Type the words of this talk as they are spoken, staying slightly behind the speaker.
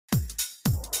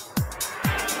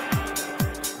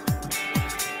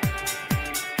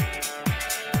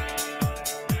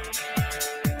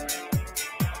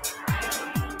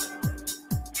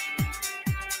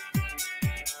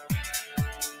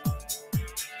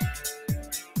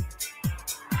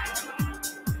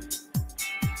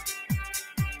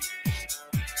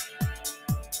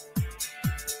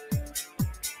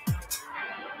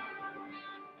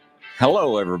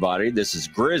Hello, everybody. This is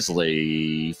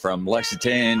Grizzly from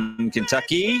Lexington,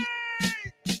 Kentucky.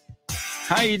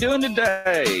 How you doing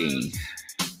today?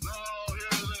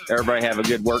 Everybody have a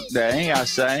good work day, I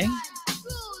say.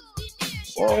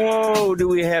 Oh, do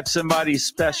we have somebody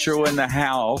special in the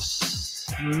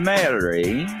house?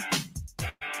 Mary.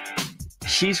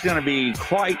 She's going to be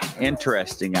quite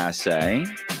interesting, I say.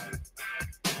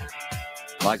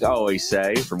 Like I always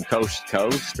say, from coast to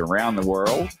coast, around the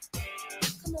world.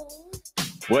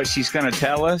 What she's going to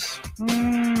tell us,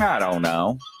 I don't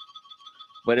know.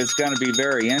 But it's going to be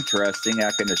very interesting,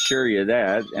 I can assure you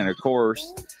that. And of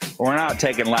course, we're not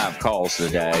taking live calls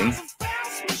today.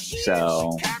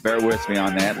 So bear with me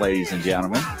on that, ladies and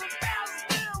gentlemen.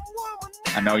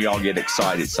 I know y'all get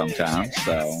excited sometimes.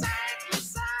 So,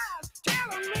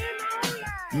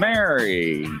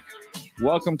 Mary,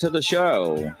 welcome to the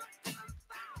show.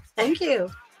 Thank you.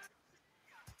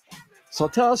 So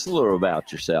tell us a little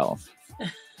about yourself.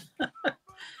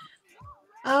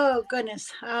 Oh,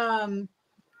 goodness. About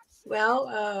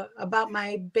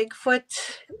my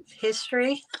Bigfoot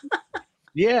history.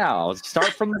 Yeah, let's start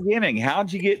from the beginning.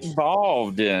 How'd you get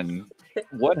involved and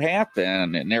what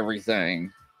happened and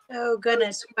everything? Oh,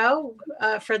 goodness. Well,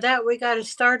 for that, we got to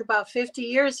start about 50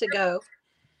 years ago.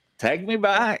 Take me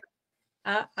back.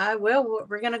 I will.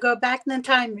 We're going to go back in the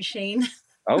time machine.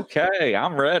 Okay,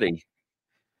 I'm ready.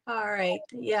 All right.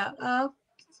 Yeah.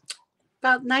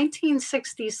 About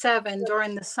 1967,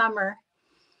 during the summer,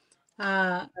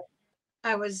 I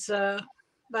was about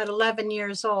 11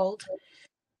 years old,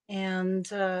 and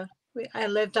I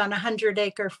lived on a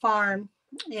 100-acre farm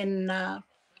in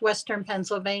western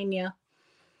Pennsylvania.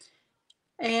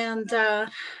 And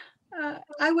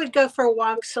I would go for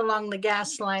walks along the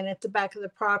gas line at the back of the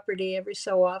property every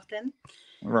so often.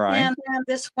 Right. And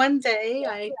this one day,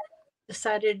 I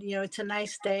decided, it's a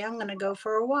nice day, I'm going to go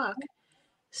for a walk.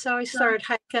 So I started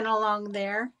hiking along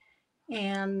there.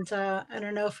 And I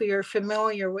don't know if you're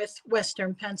familiar with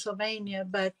western Pennsylvania,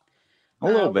 but a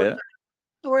little bit.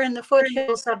 We're in the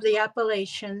foothills of the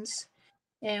Appalachians.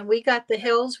 And we got the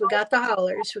hills, we got the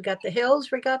hollers. We got the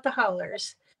hills, we got the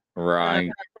hollers.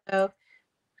 Right. So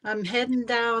I'm heading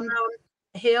down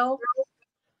a hill.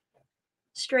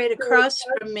 Straight across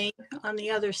from me on the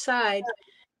other side,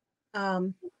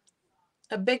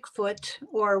 a Bigfoot,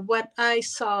 or what I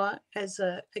saw as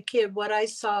a kid, what I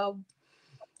saw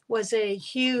was a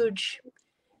huge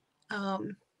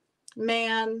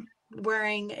man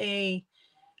wearing a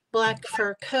black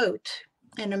fur coat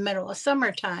in the middle of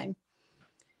summertime.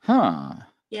 Huh.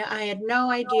 Yeah, I had no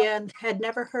idea and had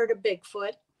never heard of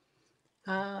Bigfoot.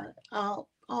 All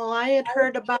I had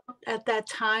heard about at that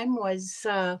time was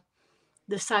the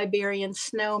Siberian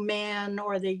snowman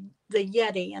or the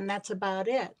Yeti, and that's about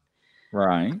it.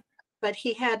 Right. But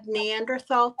he had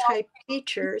Neanderthal type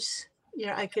features.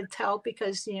 I could tell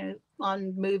because,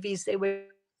 on movies they would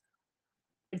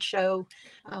show,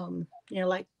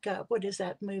 what is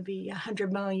that movie,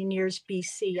 100 million years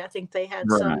BC? I think they had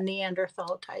some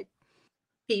Neanderthal type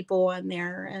people on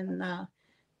there, and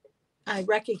I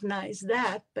recognized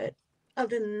that. But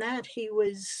other than that, he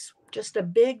was just a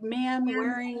big man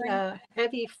wearing a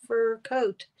heavy fur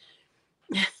coat.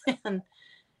 And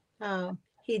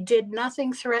he did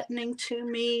nothing threatening to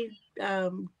me,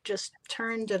 just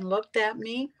turned and looked at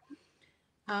me.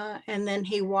 And then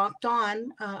he walked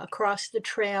on across the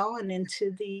trail and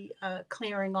into the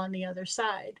clearing on the other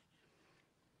side.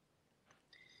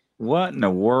 What in the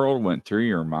world went through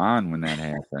your mind when that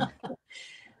happened?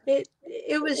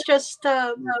 It was just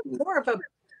more of a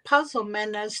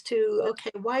puzzlement as to, okay,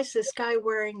 why is this guy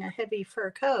wearing a heavy fur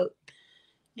coat?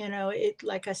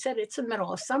 Like I said, it's the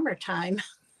middle of summertime.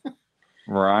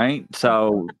 Right.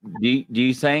 So do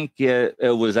you think it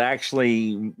was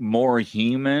actually more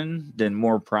human than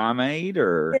more primate,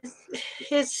 or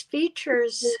his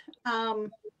features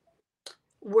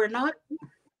were not,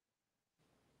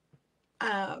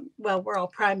 we're all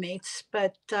primates,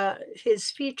 but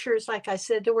his features, like I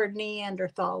said, they were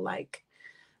Neanderthal-like.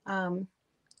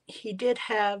 He did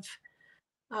have,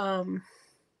 oh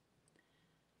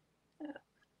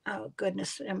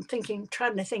goodness,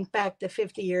 trying to think back to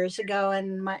 50 years ago,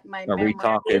 and my are we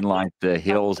talking like the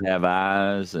hills have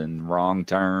eyes and wrong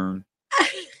turn?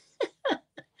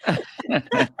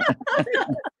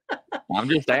 I'm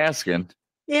just asking.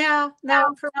 Yeah,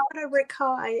 now from what I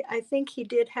recall, I think he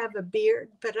did have a beard,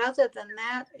 but other than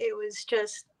that, it was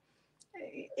just,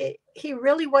 he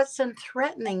really wasn't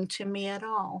threatening to me at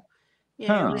all. It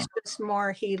was just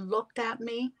more, he looked at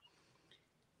me,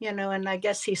 and I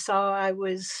guess he saw I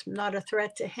was not a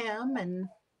threat to him, and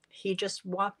he just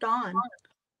walked on.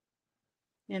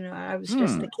 I was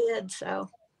just a kid, so.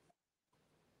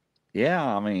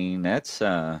 Yeah, I mean, that's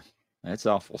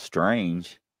awful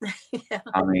strange. Yeah.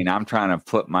 I mean, I'm trying to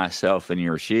put myself in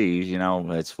your shoes,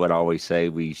 that's what I always say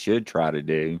we should try to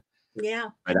do. Yeah.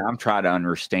 But I'm trying to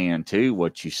understand too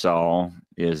what you saw.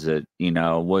 Is it,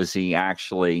 was he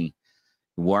actually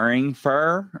wearing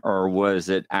fur or was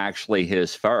it actually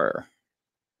his fur?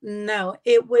 No,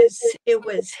 it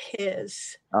was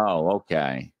his. Oh,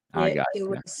 okay. I It got it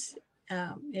you.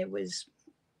 was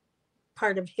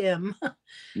part of him.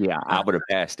 Yeah, I Uh, would have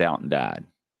passed out and died.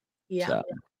 yeah. So,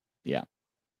 yeah,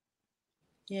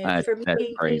 Yeah. that's For that's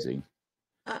me, crazy.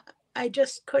 I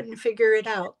just couldn't figure it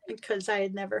out because I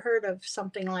had never heard of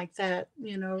something like that,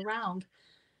 around.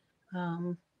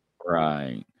 Um,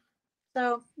 Right.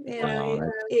 so, Wow.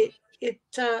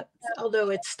 although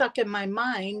it's stuck in my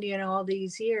mind, all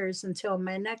these years until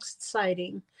my next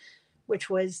sighting, which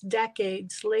was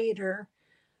decades later,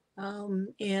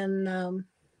 in,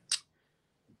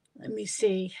 let me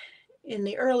see, in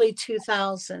the early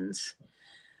 2000s,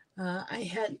 I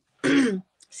had,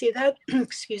 see that,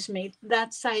 excuse me,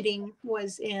 that sighting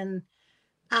was in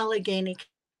Allegheny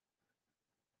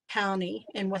County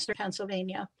in Western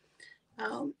Pennsylvania.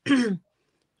 Um,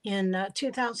 in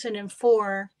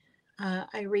 2004,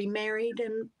 I remarried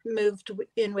and moved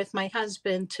in with my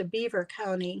husband to Beaver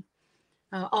County,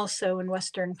 also in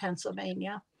Western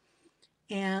Pennsylvania.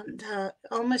 And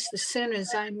almost as soon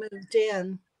as I moved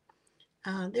in,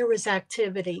 there was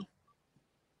activity.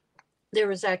 There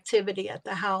was activity at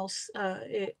the house.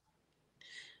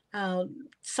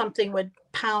 Something would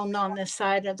pound on the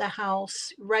side of the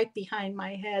house right behind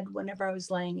my head whenever I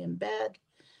was laying in bed.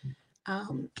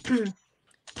 Um,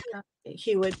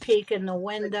 he would peek in the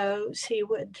windows. He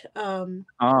would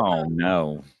Oh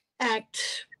no.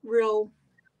 act real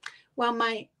well.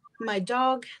 My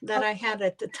dog that I had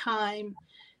at the time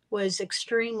was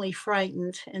extremely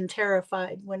frightened and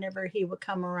terrified whenever he would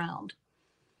come around,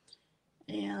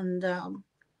 and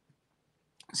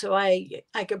so I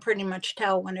could pretty much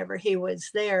tell whenever he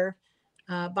was there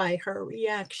by her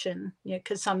reaction.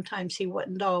 Because sometimes he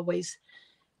wouldn't always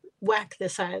whack the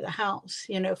side of the house.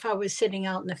 If I was sitting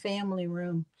out in the family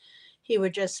room, he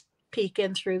would just peek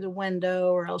in through the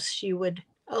window, or else she would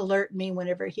alert me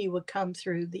whenever he would come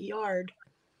through the yard.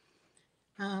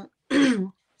 Uh,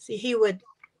 see, he would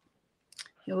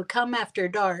come after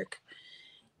dark,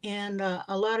 and a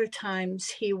lot of times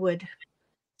he would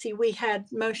see. We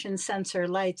had motion sensor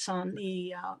lights on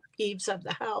the eaves of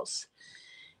the house,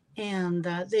 and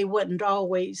they wouldn't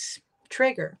always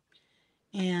trigger.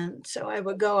 And so I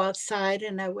would go outside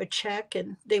and I would check,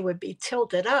 and they would be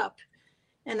tilted up.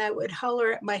 And I would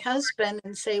holler at my husband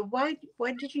and say, "Why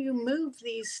did you move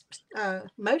these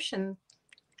motion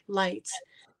lights?"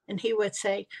 And he would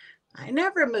say, "I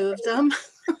never moved them."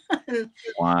 And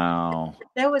Wow.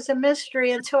 that was a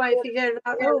mystery until I figured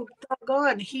out, oh,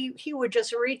 doggone, he would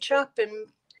just reach up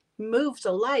and move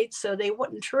the lights so they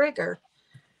wouldn't trigger.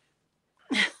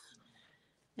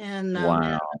 And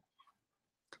Wow.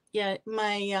 yeah,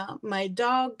 my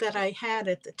dog that I had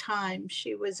at the time,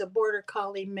 she was a border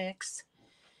collie mix.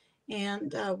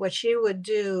 And what she would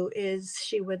do is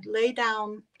she would lay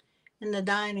down in the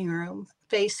dining room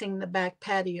facing the back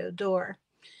patio door.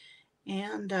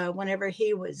 And whenever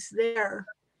he was there,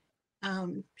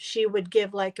 she would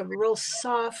give like a real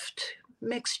soft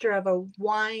mixture of a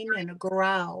whine and a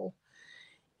growl.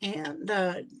 And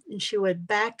she would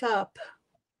back up,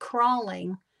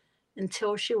 crawling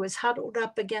until she was huddled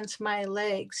up against my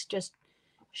legs, just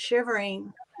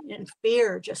shivering in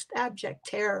fear, just abject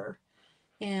terror.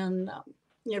 And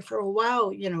for a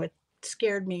while, it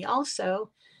scared me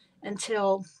also,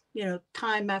 until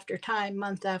time after time,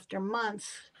 month after month,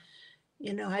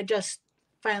 I just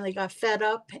finally got fed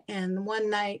up. And one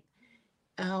night,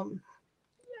 um,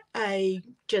 I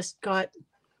just got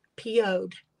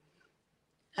PO'd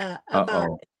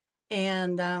about Uh-oh. it.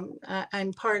 And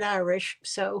I'm part Irish,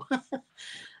 so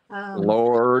um,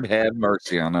 Lord have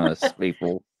mercy on us,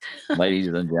 people, ladies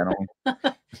and gentlemen.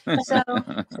 so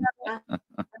uh,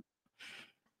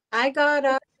 I got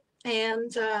up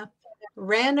and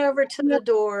ran over to the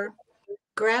door,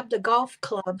 grabbed a golf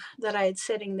club that I had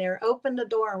sitting there, opened the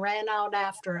door, and ran out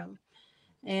after him.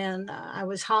 And I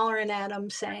was hollering at him,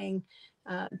 saying,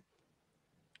 uh,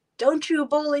 "Don't you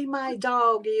bully my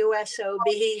dog, you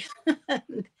SOB."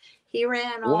 He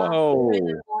ran off.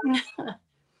 Whoa.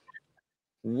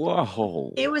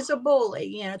 Whoa. He was a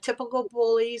bully. Typical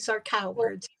bullies are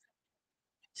cowards.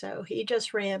 So he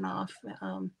just ran off.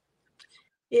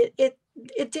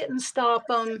 It didn't stop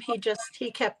him.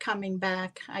 He kept coming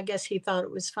back. I guess he thought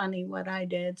it was funny what I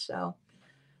did. So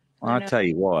Well, you I'll know, tell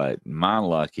you what, my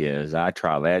luck is I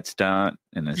try that stunt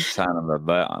and the son of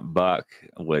a buck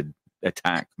would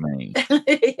attack me.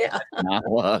 Yeah, Not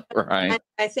luck, right?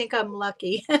 I think I'm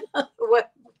lucky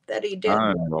that he did.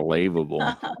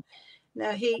 Unbelievable.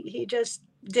 No, he just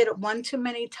did it one too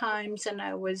many times, and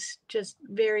I was just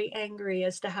very angry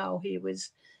as to how he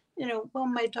was. Well,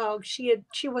 my dog, she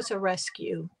was a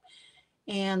rescue,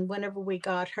 and whenever we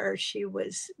got her, she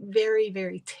was very,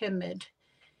 very timid,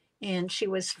 and she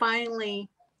was finally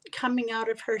coming out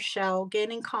of her shell,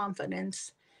 gaining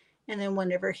confidence. And then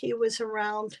whenever he was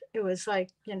around, it was like,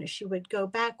 she would go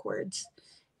backwards.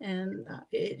 And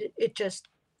it just,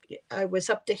 I was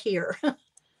up to here.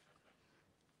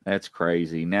 That's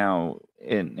crazy. Now,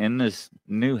 in this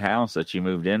new house that you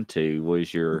moved into,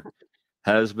 was your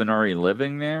husband already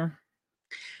living there?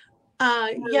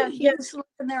 Yeah, he was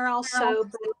living there also,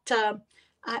 but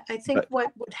I think But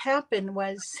what would happen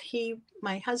was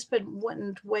my husband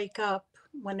wouldn't wake up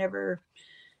whenever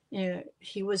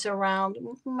he was around.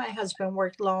 My husband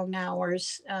worked long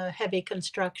hours, heavy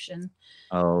construction,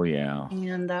 oh yeah,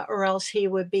 and or else he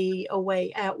would be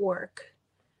away at work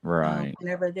right.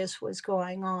 whenever this was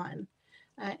going on.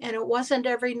 And it wasn't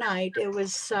every night. It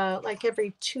was like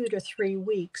every 2 to 3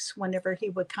 weeks whenever he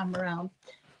would come around.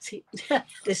 See,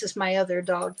 this is my other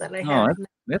dog that I Oh, have.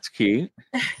 that's cute.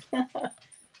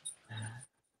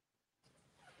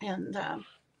 And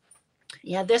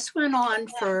yeah, this went on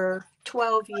for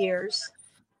 12 years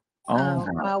Oh,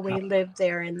 while we lived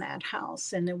there in that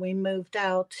house. And then we moved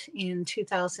out in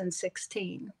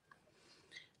 2016.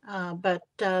 But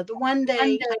the one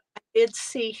day I did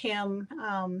see him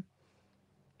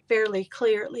fairly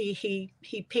clearly. He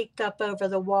peeked up over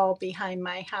the wall behind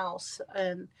my house,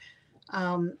 and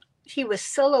he was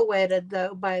silhouetted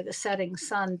though by the setting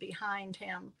sun behind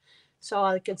him, so all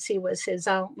I could see was his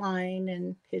outline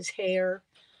and his hair.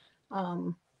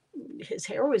 Um, his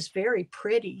hair was very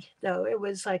pretty, though. It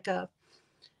was like a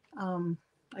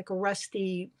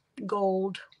rusty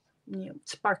gold,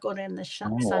 sparkled in the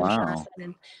oh sunshine. wow.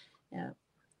 And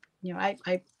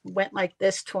I went like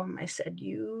this to him. I said,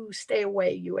 "You stay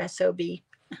away, you SOB.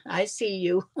 I see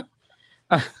you."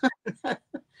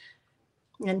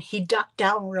 And he ducked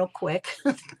down real quick.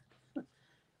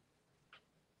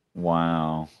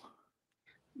 Wow.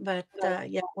 But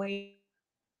yeah, we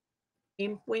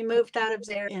moved out of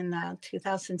there in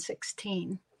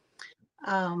 2016.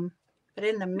 But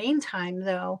in the meantime,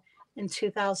 though, in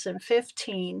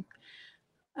 2015,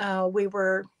 we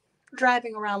were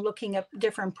driving around looking at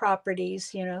different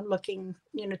properties, looking,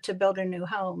 to build a new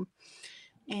home.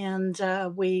 And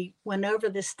we went over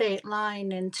the state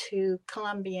line into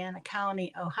Columbiana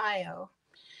County, Ohio.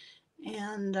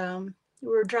 And we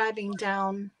were driving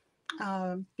down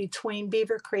between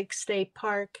Beaver Creek State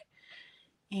Park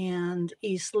and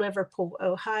East Liverpool,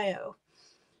 Ohio,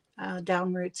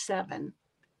 down Route 7.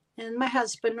 And my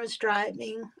husband was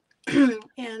driving,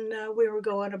 and we were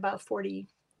going about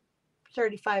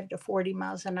 35 to 40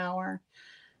 miles an hour,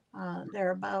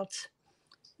 thereabouts.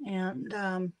 And,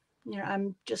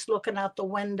 I'm just looking out the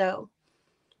window,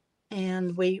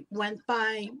 and we went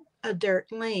by a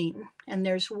dirt lane, and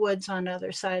there's woods on the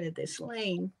other side of this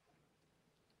lane.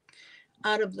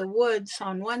 Out of the woods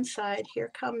on one side, here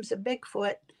comes a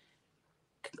Bigfoot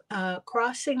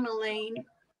crossing the lane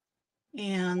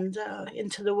and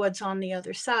into the woods on the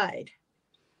other side.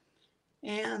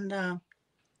 And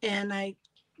I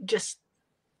just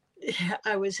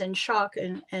I was in shock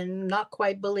and not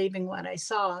quite believing what I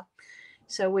saw.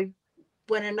 So we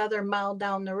went another mile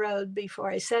down the road before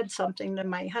I said something to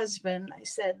my husband. I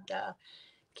said,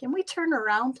 "Can we turn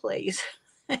around, please?"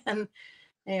 And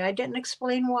I didn't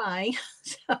explain why.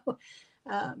 So,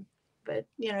 um, but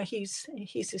he's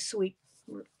a sweet,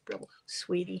 real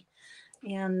sweetie.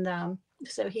 And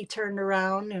so he turned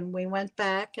around and we went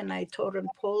back, and I told him,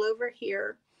 "Pull over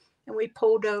here." And we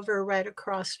pulled over right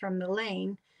across from the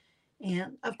lane.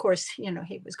 And of course, he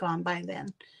was gone by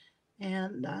then.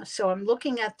 And so I'm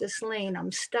looking at this lane,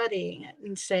 I'm studying it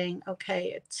and saying,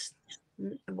 okay, it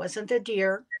wasn't a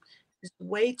deer, it was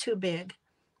way too big.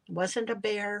 It wasn't a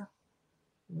bear,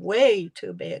 way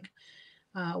too big.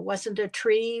 Wasn't a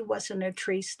tree, wasn't a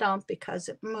tree stump because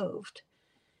it moved.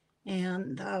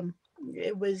 And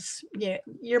it was,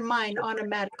 your mind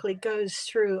automatically goes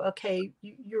through, okay,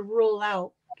 you rule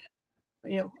out,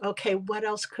 okay, what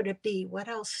else could it be? What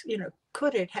else,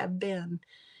 could it have been?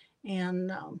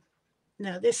 And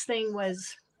no, this thing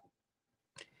was,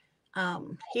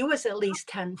 he was at least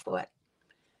 10 foot.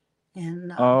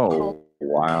 And Oh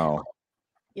wow.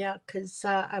 yeah, because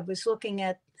I was looking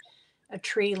at a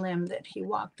tree limb that he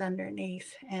walked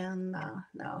underneath, and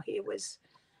no, he was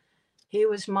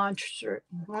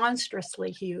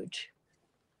monstrously huge,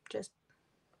 just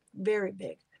very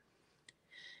big.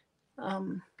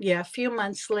 Yeah, a few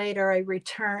months later, I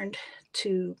returned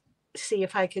to see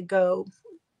if I could go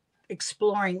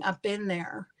exploring up in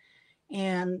there.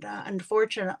 And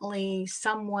unfortunately,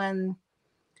 someone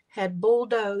had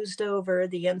bulldozed over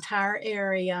the entire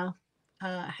area,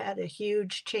 had a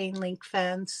huge chain link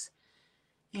fence.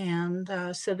 And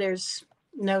so there's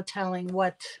no telling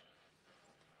what,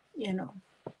 you know,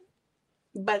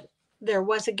 but there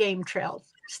was a game trail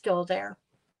still there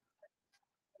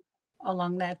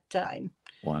along that time,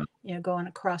 Wow. going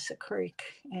across the creek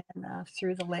and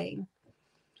through the lane.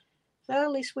 So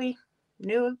at least we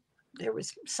knew there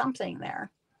was something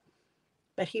there,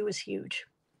 but he was huge.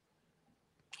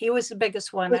 He was the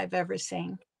biggest one I've ever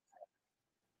seen.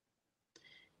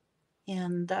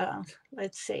 And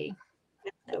let's see,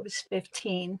 that was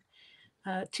 15.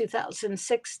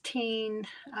 2016,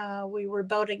 we were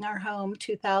building our home.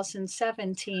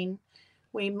 2017,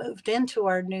 we moved into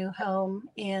our new home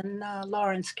in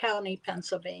Lawrence County,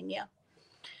 Pennsylvania.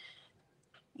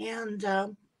 And,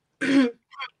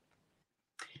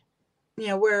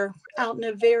 we're out in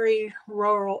a very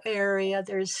rural area.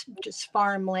 There's just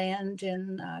farmland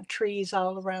and trees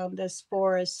all around us,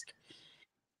 forest.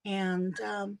 And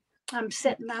I'm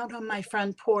sitting out on my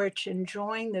front porch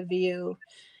enjoying the view.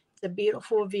 It's a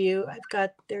beautiful view.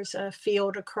 There's a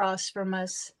field across from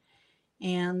us,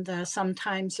 and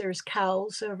sometimes there's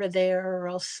cows over there, or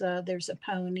else there's a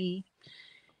pony.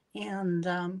 And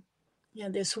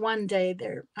this one day,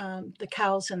 the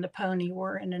cows and the pony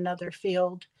were in another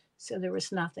field, so there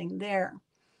was nothing there.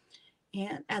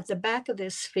 And at the back of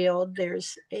this field,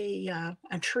 there's a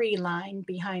tree line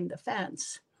behind the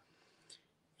fence.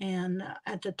 And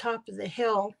at the top of the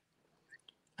hill,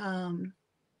 um,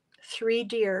 3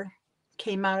 deer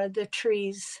came out of the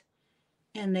trees,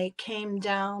 and they came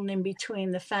down in between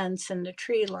the fence and the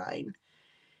tree line.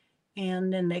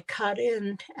 And then they cut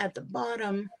in at the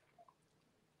bottom.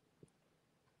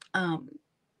 I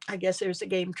guess there's a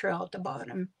game trail at the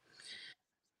bottom.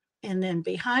 And then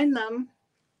behind them,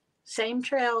 same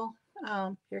trail,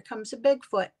 here comes a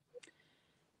Bigfoot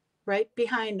right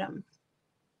behind them.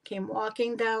 Came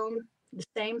walking down the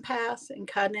same path and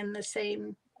cut in the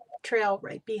same trail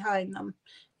right behind them.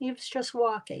 He was just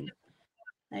walking.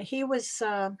 Now, he's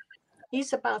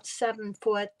about 7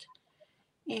 foot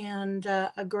and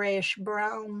a grayish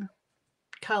brown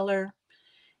color.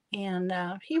 And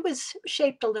he was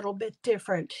shaped a little bit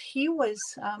different. He was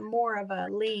more of a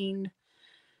lean,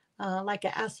 like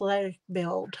an athletic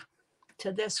build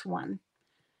to this one.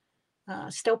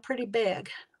 Still pretty big,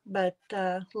 but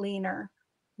leaner,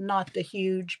 not the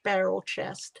huge barrel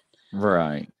chest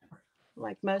Right.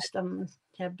 like most of them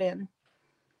have been.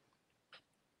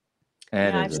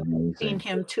 That Yeah, is I've seen amazing.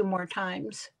 him 2 more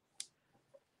times,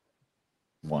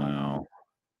 Wow.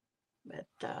 but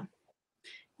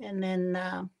and then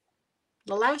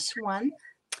the last one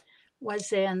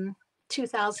was in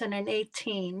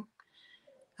 2018.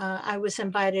 I was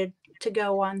invited to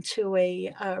go on to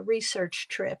a research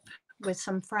trip with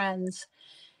some friends,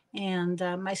 and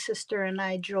my sister and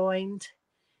I joined,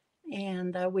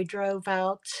 and we drove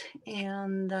out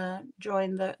and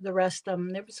joined the rest of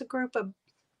them. There was a group of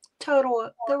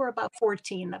there were about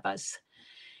 14 of us,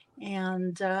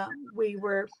 and we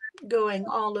were going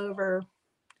all over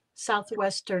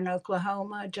southwestern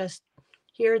Oklahoma, just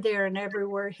here, there, and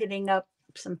everywhere, hitting up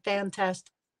some fantastic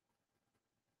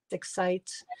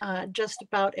sites. Just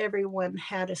about everyone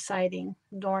had a sighting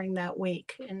during that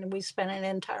week, and we spent an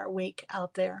entire week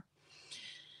out there.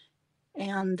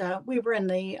 And we were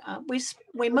in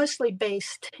we mostly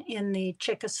based in the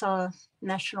Chickasaw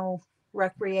National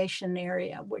Recreation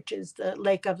Area, which is the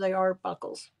Lake of the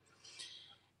Arbuckles.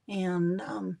 And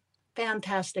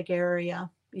fantastic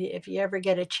area. If you ever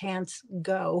get a chance,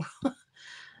 go.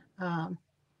 um,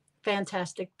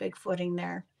 Fantastic bigfooting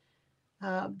there.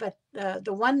 But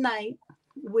the one night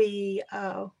we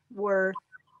were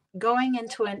going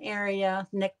into an area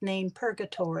nicknamed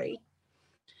Purgatory.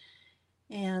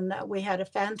 And we had a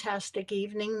fantastic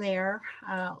evening there.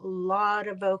 A lot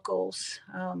of vocals.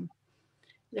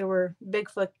 There were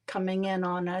Bigfoot coming in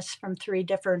on us from 3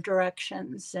 different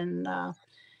directions, and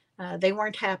they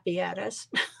weren't happy at us.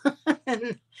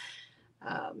 And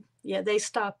yeah, they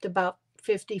stopped about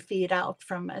 50 feet out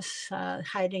from us,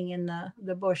 hiding in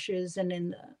the bushes and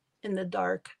in the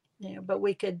dark. But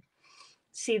we could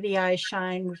see the eyes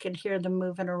shine. We could hear them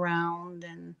moving around,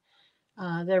 and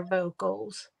their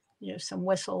vocals. Some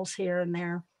whistles here and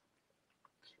there,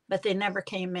 but they never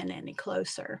came in any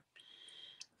closer.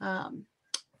 Um,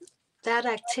 that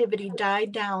activity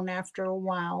died down after a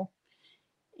while,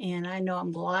 and I know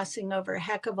I'm glossing over a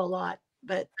heck of a lot,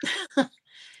 but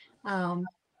um,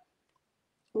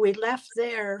 we left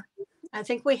there. I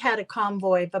think we had a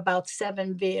convoy of about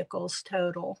 7 vehicles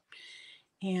total.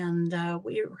 And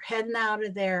we were heading out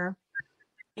of there.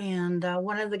 And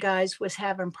one of the guys was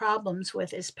having problems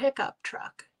with his pickup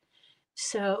truck.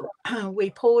 So we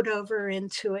pulled over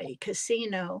into a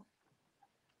casino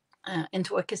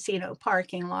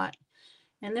parking lot.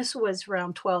 And this was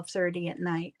around 12:30 at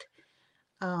night.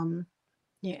 Um,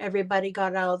 everybody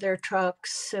got out of their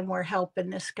trucks and we're helping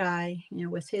this guy,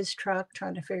 with his truck,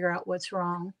 trying to figure out what's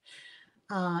wrong.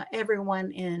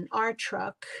 Everyone in our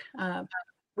truck,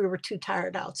 we were too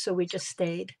tired out, so we just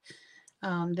stayed.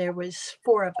 There was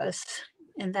 4 of us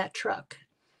in that truck.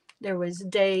 There was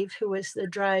Dave, who was the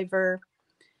driver,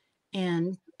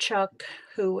 and Chuck,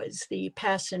 who was the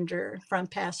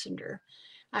front passenger.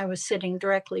 I was sitting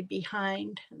directly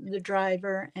behind the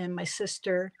driver, and my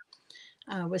sister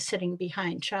was sitting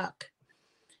behind Chuck.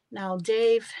 Now,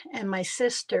 Dave and my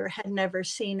sister had never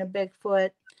seen a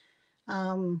Bigfoot,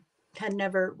 had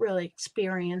never really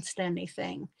experienced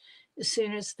anything. As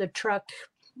soon as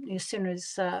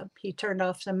he turned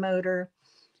off the motor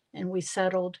and we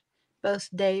settled, both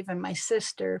Dave and my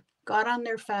sister got on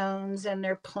their phones and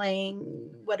they're playing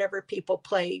whatever people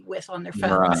play with on their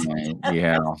phones. Right.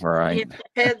 Yeah, right.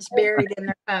 Heads buried in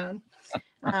their phone.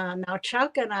 Now,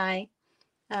 Chuck and I,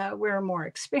 we're more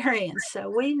experienced, so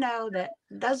we know that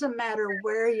it doesn't matter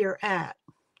where you're at.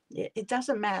 It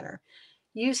doesn't matter.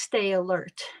 You stay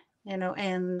alert,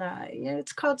 and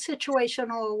it's called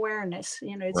situational awareness.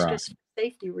 It's Right. just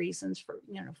safety reasons for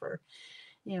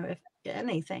if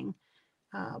anything,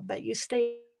 but you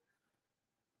stay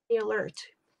alert.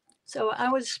 So I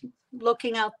was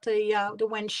looking out the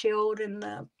windshield and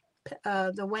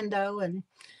the window, and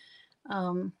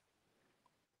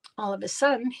all of a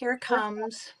sudden, here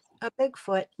comes a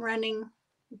Bigfoot running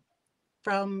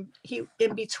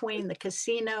in between the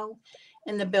casino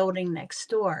and the building next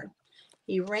door.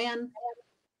 He ran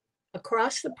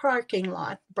across the parking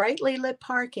lot, brightly lit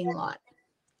parking lot,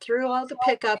 through all the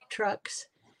pickup trucks,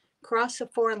 across a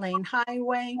 4-lane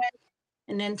highway,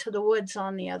 and into the woods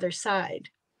on the other side.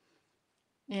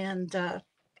 And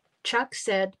Chuck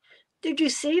said, "Did you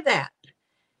see that?"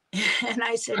 And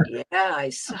I said, "Yeah, I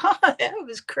saw it. It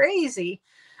was crazy."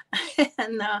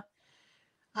 And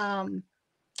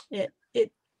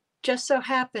it just so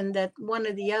happened that one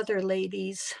of the other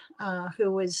ladies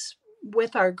who was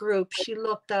with our group, she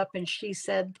looked up and she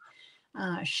said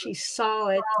she saw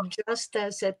it just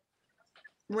as it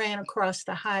ran across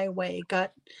the highway,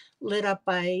 got lit up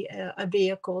by a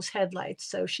vehicle's headlights.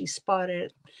 So she spotted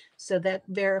it. So that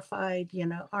verified,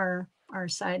 our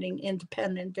sighting,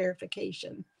 independent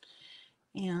verification.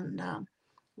 And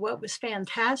what was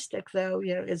fantastic, though,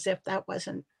 as if that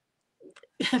wasn't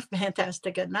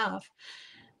fantastic enough,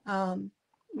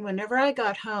 whenever I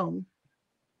got home,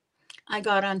 I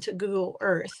got onto Google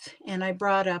Earth and I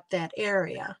brought up that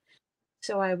area.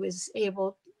 So I was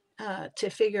able to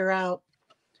figure out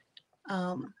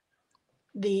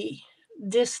the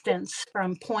distance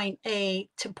from point A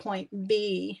to point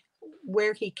B,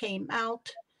 where he came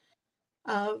out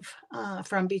of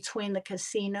from between the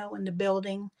casino and the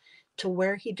building to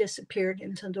where he disappeared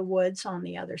into the woods on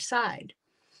the other side.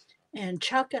 And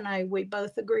Chuck and I, we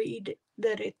both agreed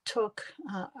that it took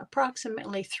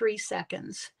approximately 3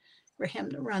 seconds for him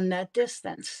to run that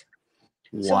distance.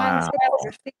 Wow. So I was able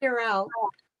to figure out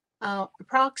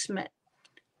approximate,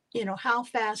 how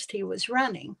fast he was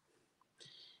running.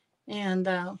 And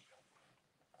do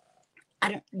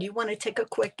you want to take a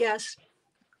quick guess,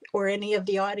 or any of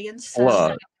the audience?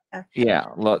 Look,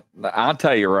 I'll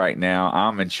tell you right now,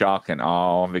 I'm in shock and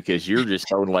awe because you're just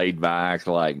so laid back,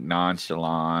 like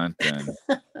nonchalant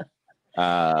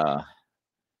and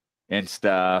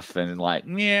stuff, and like,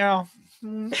 yeah,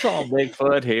 saw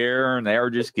Bigfoot here, and they were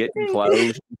just getting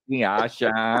close, the eye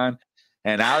shine,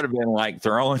 and I would have been like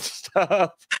throwing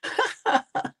stuff.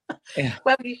 Yeah.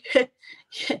 Well,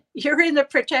 you're in the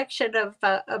protection of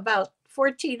about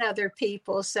 14 other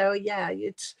people, so yeah,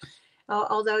 it's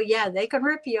although they can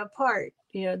rip you apart.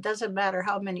 It doesn't matter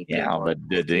how many people. Yeah, but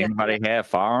did anybody have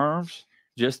firearms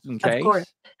just in case?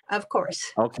 Of course.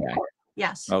 Okay.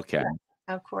 Yes. Okay.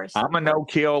 Of course. I'm a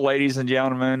no-kill, ladies and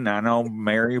gentlemen. I know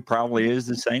Mary probably is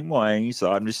the same way,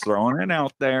 so I'm just throwing it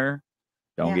out there.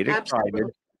 Don't get excited.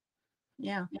 Absolutely.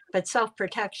 Yeah, but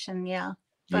self-protection, yeah.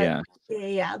 But,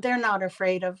 yeah, they're not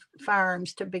afraid of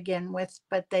firearms to begin with,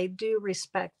 but they do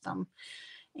respect them,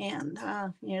 and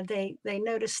they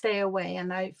know to stay away.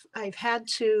 And I've had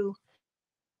to,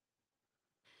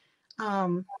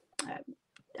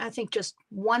 I think just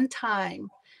one time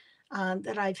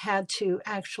that I've had to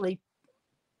actually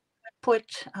put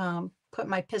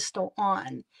my pistol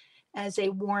on as a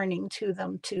warning to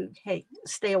them to, hey,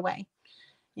 stay away.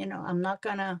 I'm not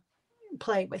gonna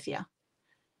play with you.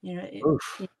 You know, it,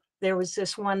 Oof. there was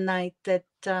this one night that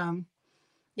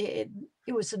it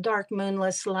it was a dark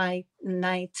moonless light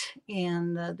night,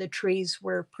 and the trees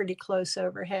were pretty close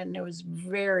overhead, and it was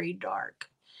very dark,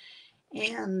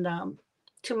 and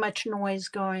too much noise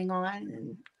going on,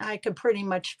 and I could pretty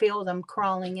much feel them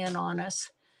crawling in on us.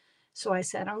 So I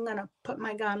said, I'm gonna put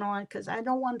my gun on because I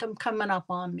don't want them coming up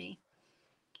on me.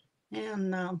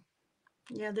 And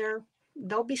yeah,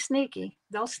 they'll be sneaky.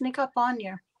 They'll sneak up on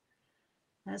you.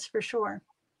 That's for sure.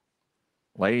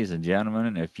 Ladies and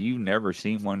gentlemen, if you've never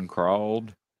seen one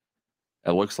crawled,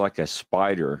 it looks like a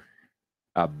spider,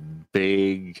 a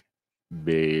big,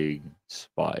 big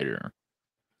spider.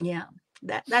 Yeah,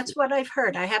 that's what I've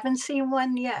heard. I haven't seen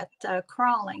one yet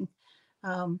crawling.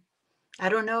 Um, I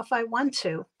don't know if I want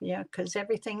to, yeah, because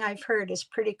everything I've heard is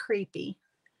pretty creepy.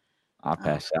 I'll Uh,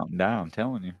 pass out and die, I'm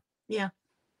telling you. yeah,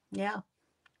 yeah.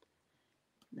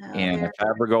 No, And if I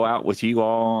ever go out with you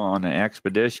all on an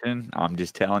expedition, I'm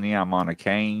just telling you, I'm on a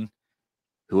cane.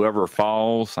 Whoever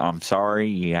falls, I'm sorry,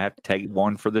 you have to take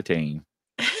one for the team.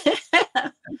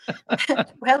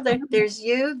 well, there's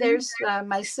you. There's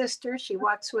my sister. She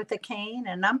walks with a cane,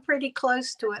 and I'm pretty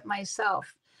close to it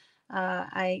myself.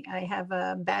 I have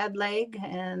a bad leg,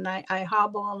 and I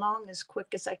hobble along as quick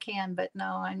as I can. But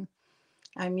no,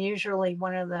 I'm usually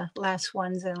one of the last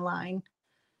ones in line.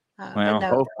 But Well, no,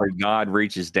 hopefully God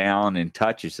reaches down and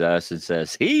touches us and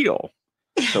says, heal,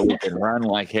 so we can run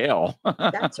like hell.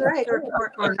 that's right,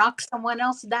 or knock someone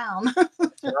else down.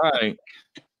 Right.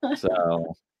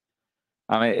 So,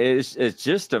 I mean, it's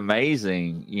just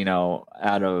amazing,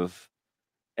 out of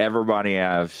everybody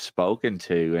I've spoken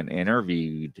to and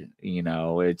interviewed,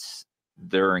 it's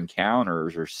their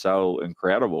encounters are so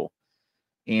incredible.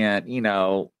 And,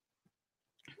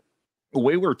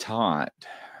 we were taught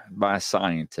by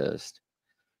scientists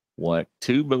what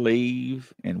to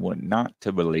believe and what not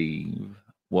to believe.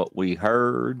 What we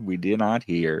heard, we did not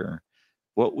hear.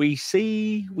 What we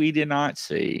see, we did not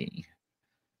see.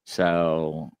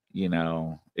 So,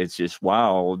 it's just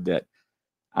wild that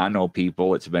I know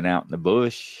people that's been out in the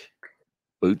bush,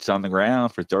 boots on the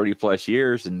ground for 30 plus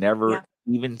years and never Yeah,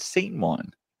 even seen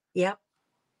one. yep,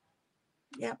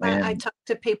 yep. I And talk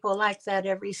to people like that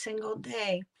every single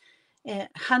day. And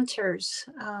hunters,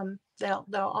 they'll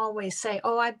always say,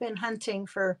 oh, I've been hunting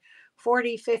for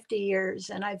 40, 50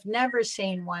 years and I've never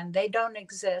seen one. They don't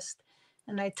exist.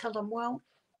 And I tell them, well,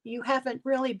 you haven't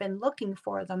really been looking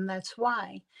for them. That's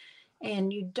why.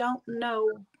 And you don't know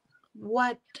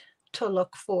what to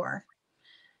look for.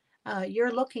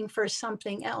 You're looking for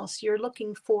something else. You're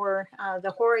looking for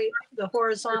the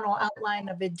horizontal outline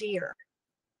of a deer,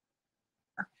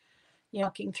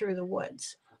 walking through the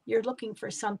woods. You're looking for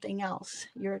something else.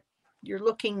 You're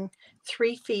looking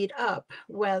 3 feet up.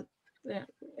 Well,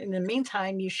 in the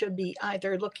meantime, you should be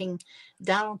either looking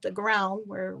down at the ground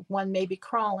where one may be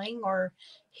crawling or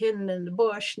hidden in the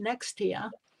bush next to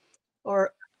you,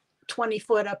 or 20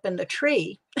 foot up in the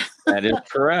tree. that is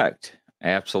correct.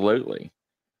 Absolutely.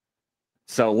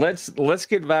 So let's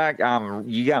get back.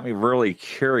 You got me really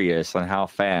curious on how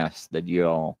fast that you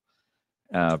all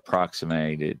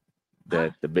approximated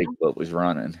that the Bigfoot was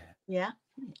running. Yeah.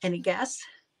 Any guess?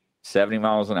 70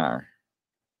 miles an hour.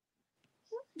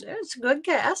 It's a good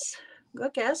guess.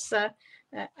 Good guess. I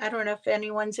don't know if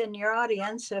anyone's in your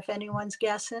audience, if anyone's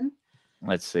guessing.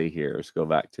 Let's see here. Let's go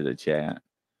back to the chat.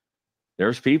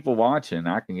 There's people watching.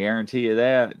 I can guarantee you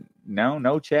that.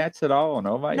 No chats at all.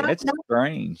 Nobody. No, That's no.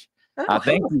 strange. Oh, I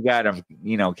think you got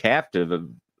them, captive of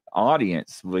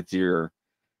audience with your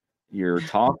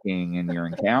talking and your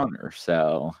encounter.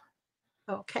 So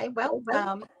okay. Well,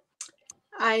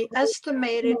 I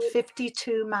estimated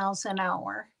 52 miles an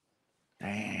hour.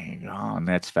 dang on,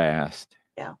 that's fast.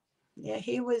 Yeah. Yeah.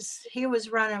 He was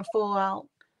running full out.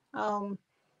 Um,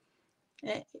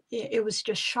 it was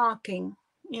just shocking,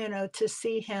 to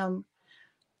see him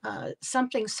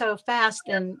something so fast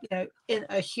and in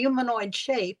a humanoid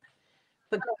shape,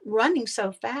 but running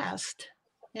so fast.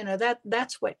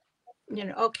 That's what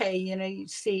okay, you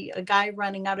see a guy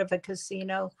running out of a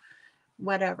casino,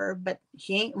 whatever, but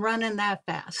he ain't running that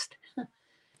fast.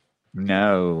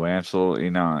 No, absolutely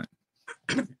not.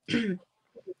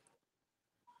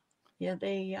 Yeah,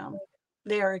 they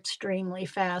are extremely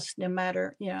fast. No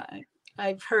matter,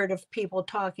 I've heard of people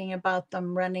talking about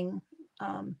them running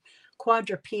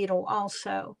quadrupedal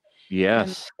also, and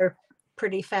Yes. they're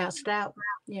pretty fast out,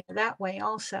 that way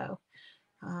also.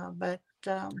 But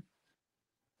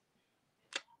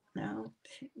no,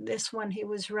 this one he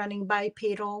was running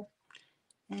bipedal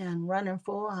and running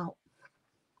full out.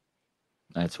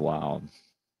 That's wild.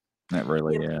 That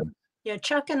really is. Yeah,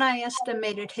 Chuck and I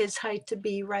estimated his height to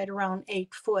be right around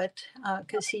 8 foot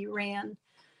because he ran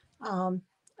um,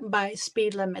 by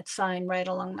speed limit sign right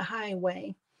along the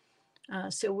highway.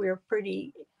 So we were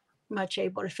pretty much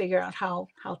able to figure out how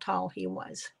tall he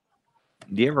was.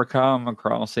 Do you ever come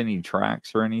across any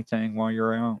tracks or anything while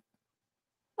you're out?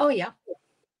 Oh yeah,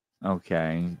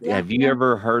 Okay. yeah, Have you yeah.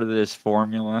 ever heard of this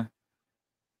formula?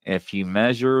 If you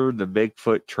measure the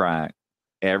Bigfoot track,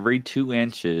 every 2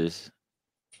 inches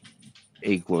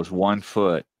equals 1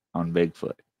 foot on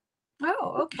Bigfoot.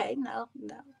 Oh, okay. No,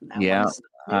 no, that Yeah. one's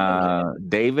new to me.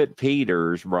 David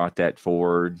Peters brought that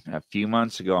forward a few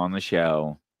months ago on the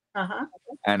show. Uh-huh.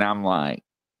 And I'm like,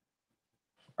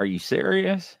 are you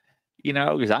serious?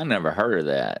 Because I never heard of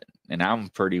that. And I'm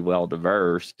pretty well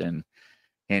versed. And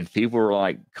people were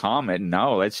like commenting,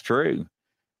 no, that's true.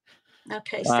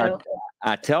 Okay, Uh, so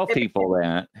I tell people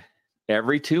that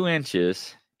every 2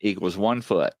 inches equals 1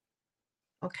 foot.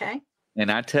 okay.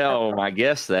 And I tell my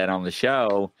guests that on the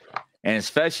show, and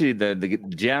especially the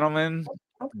gentlemen,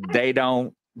 they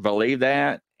don't believe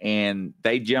that. And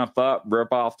they jump up,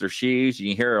 rip off their shoes. And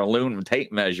you hear an aluminum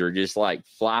tape measure just like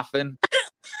flopping.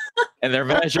 And they're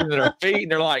measuring their feet.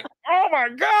 And they're like, oh my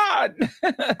God.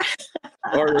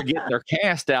 Or they're getting their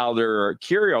cast out of their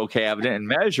curio cabinet and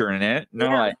measuring it. And they're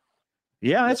Yeah, like,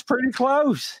 yeah, that's pretty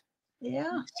close.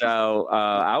 yeah. So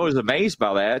I was amazed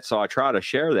by that. So I try to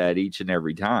share that each and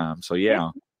every time. So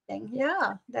yeah.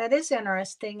 Yeah, that is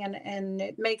interesting and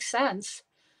it makes sense.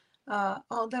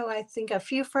 Although I think a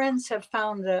few friends have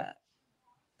found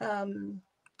um,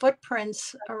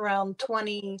 footprints around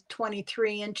 20,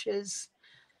 23 inches.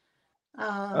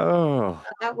 Um, Oh,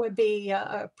 that would be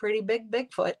a pretty big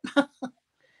Bigfoot.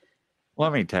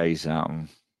 let me tell you something.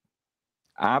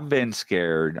 I've been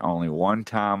scared only one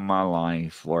time in my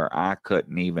life where I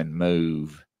couldn't even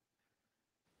move.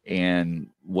 And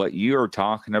what you're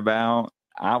talking about,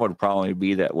 I would probably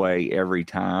be that way every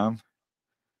time.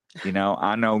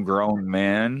 I know grown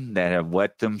men that have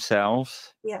wet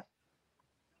themselves, Yeah.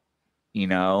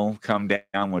 come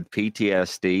down with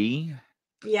PTSD,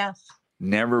 Yes.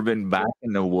 never been back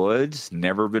in the woods,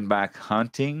 never been back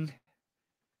hunting.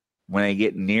 When they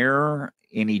get near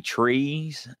any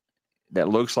trees that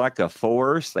looks like a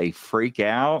forest, they freak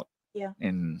out Yeah.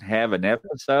 and have an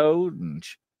episode. And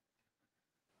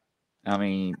I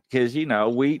mean, because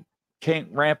we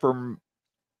can't wrap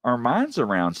our minds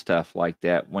around stuff like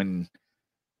that when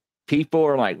people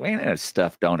are like, man, that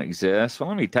stuff don't exist. Well,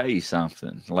 let me tell you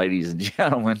something, ladies and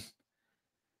gentlemen.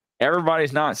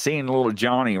 Everybody's not seeing little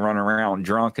Johnny running around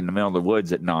drunk in the middle of the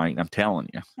woods at night. I'm telling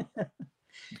you,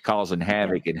 causing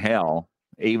havoc in hell,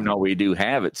 even though we do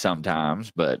have it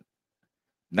sometimes, but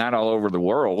not all over the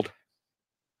world.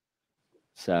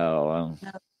 So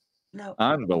No, no.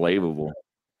 unbelievable.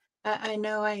 I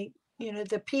know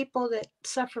the people that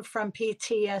suffer from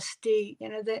PTSD,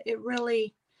 that it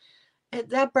really,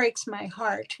 that breaks my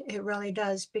heart. It really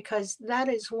does, because that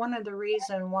is one of the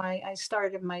reasons why I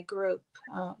started my group.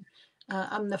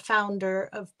 I'm the founder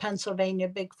of Pennsylvania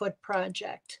Bigfoot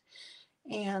Project,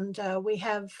 and we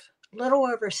have a little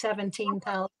over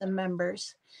 17,000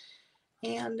 members.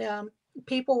 And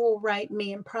people will write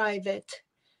me in private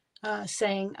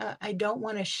saying, I don't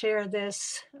want to share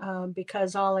this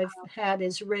because all I've had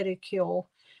is ridicule.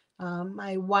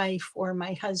 My wife or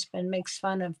my husband makes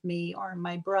fun of me, or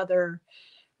my brother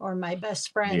or my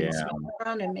best friends Yeah. make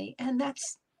fun of me. And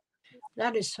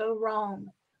that is so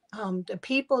wrong. The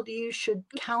people you should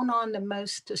count on the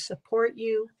most to support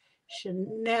you should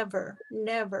never,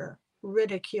 never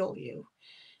ridicule you.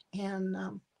 And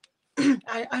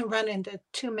I run into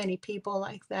too many people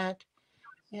like that,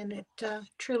 and it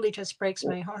truly just breaks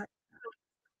my heart.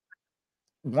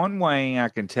 One way I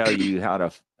can tell you how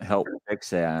to help fix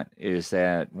that is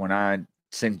that when I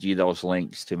send you those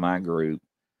links to my group,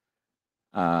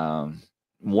 one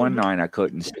Mhm. night I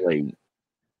couldn't sleep,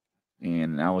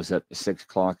 and I was up at 6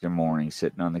 o'clock in the morning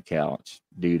sitting on the couch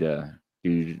due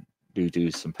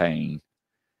to some pain,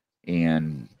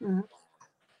 and Mhm.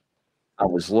 I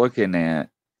was looking at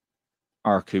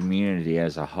our community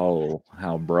as a whole,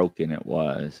 how broken it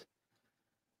was,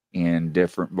 and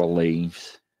different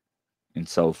beliefs and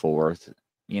so forth.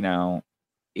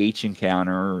 Each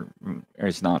encounter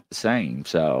is not the same,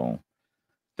 so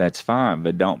that's fine.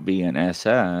 But don't be an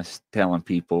SS telling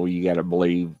people you got to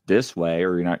believe this way,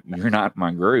 or you're not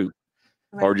my group.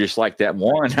 Or Right. just like that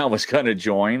one I was going to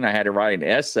join, I had to write an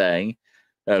essay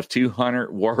of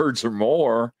 200 words or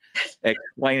more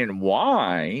explaining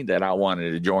why that I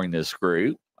wanted to join this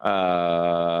group.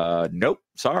 Nope,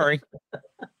 sorry.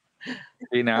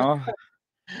 you know,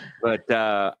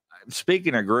 but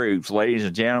speaking of groups, ladies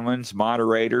and gentlemen,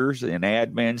 moderators and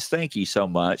admins, thank you so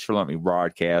much for letting me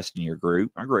broadcast in your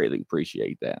group. I greatly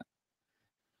appreciate that.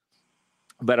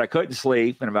 But I couldn't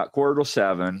sleep, and about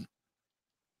 6:45,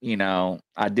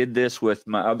 I did this with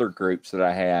my other groups that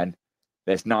I had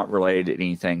that's not related to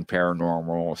anything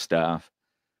paranormal stuff.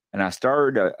 And I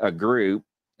started a group,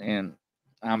 and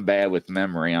I'm bad with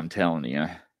memory, I'm telling you.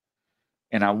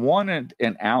 And I wanted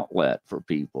an outlet for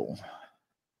people.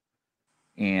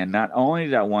 And not only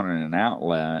did I want an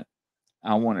outlet,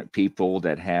 I wanted people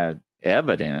that had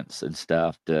evidence and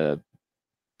stuff to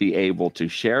be able to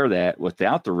share that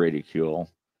without the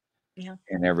ridicule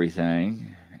and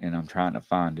everything. And I'm trying to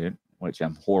find it, which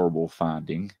I'm horrible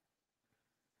finding.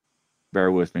 Bear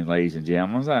with me, ladies and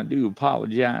gentlemen. I do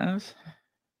apologize.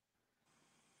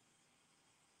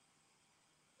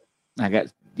 I got,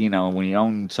 when you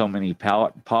own so many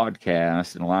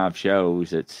podcasts and live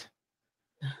shows, it's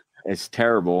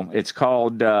terrible. It's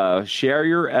called Share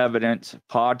Your Evidence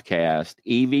Podcast,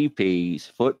 EVPs,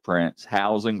 Footprints,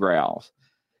 Howls and Growls.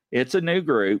 It's a new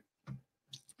group,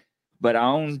 but I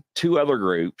own 2 other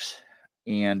groups.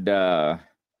 And, of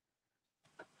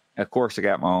course, I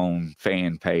got my own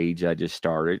fan page I just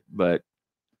started. But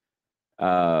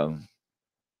I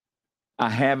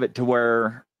have it to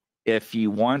where if you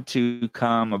want to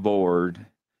come aboard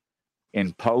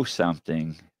and post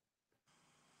something,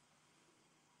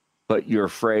 but you're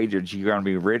afraid that you're going to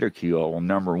be ridiculed,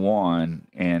 number one,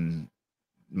 in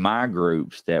my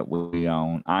groups that we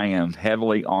own, I am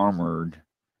heavily armored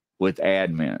with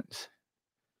admins.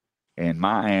 And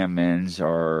my admins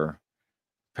are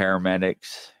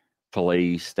paramedics,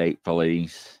 police, state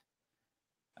police.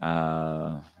 Did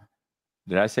I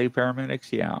say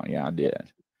paramedics? Yeah, I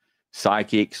did.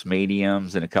 Psychics,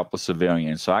 mediums, and a couple of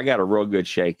civilians. So I got a real good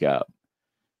shakeup.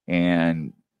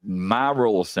 And my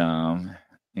rule of thumb,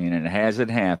 and it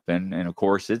hasn't happened, and of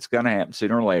course it's going to happen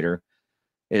sooner or later,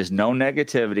 is no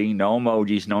negativity, no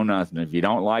emojis, no nothing. If you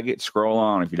don't like it, scroll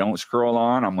on. If you don't scroll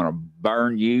on, I'm going to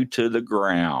burn you to the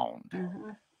ground.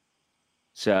 Mm-hmm.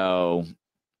 So,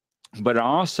 but I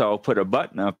also put a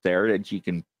button up there that you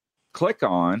can click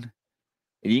on,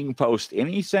 and you can post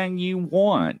anything you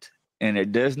want, and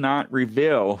it does not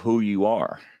reveal who you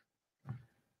are.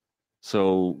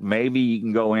 So maybe you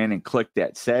can go in and click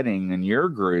that setting in your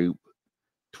group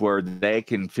to where they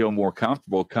can feel more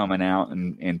comfortable coming out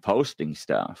and posting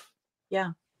stuff.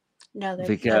 Yeah. No, that's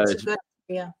a good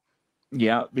idea.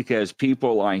 Yeah, because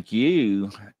people like you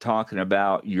talking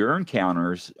about your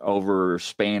encounters over a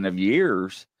span of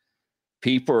years,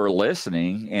 people are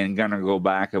listening and going to go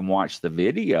back and watch the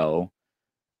video,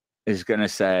 is going to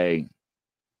say,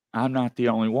 I'm not the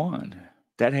only one.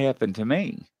 That happened to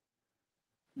me.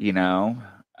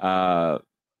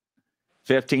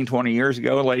 15, 20 years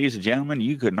ago, ladies and gentlemen,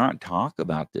 you could not talk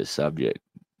about this subject.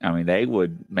 I mean, they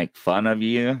would make fun of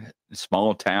you.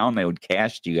 Small town, they would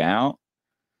cast you out.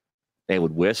 They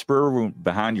would whisper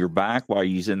behind your back while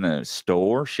you're in the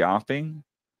store shopping.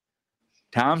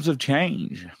 Times have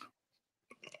changed.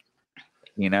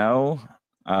 They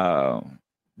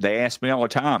ask me all the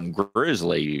time,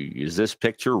 Grizzly, is this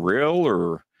picture real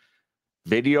or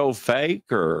video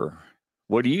fake, or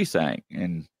what do you think?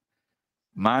 And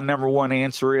my number one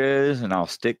answer is, and I'll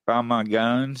stick by my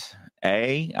guns,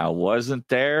 A, I wasn't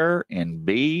there, and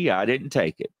B, I didn't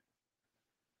take it.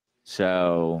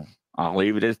 So I'll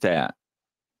leave it at that.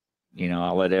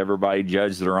 I'll let everybody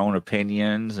judge their own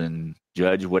opinions and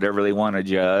judge whatever they want to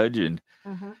judge. And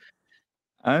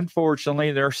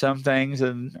unfortunately, there are some things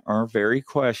that are very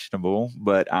questionable,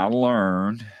 but I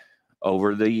learned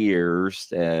over the years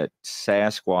that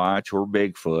Sasquatch or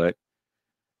Bigfoot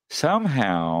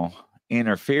somehow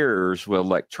interferes with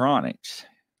electronics.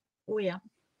 Oh, yeah.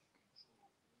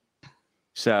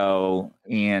 So,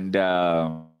 and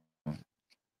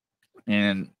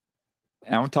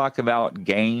I'm talking about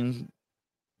game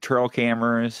trail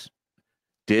cameras,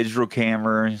 digital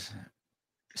cameras,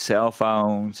 cell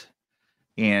phones.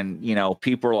 And,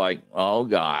 people are like, oh,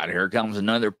 God, here comes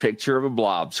another picture of a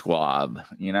blob squab,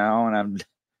 and I'm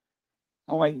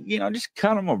like, just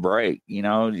cut them a break. You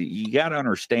got to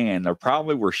understand, they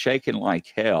probably were shaking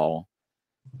like hell.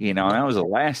 And that was the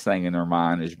last thing in their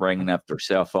mind is bringing up their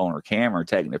cell phone or camera,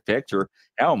 taking a picture.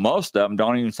 Hell, most of them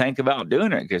don't even think about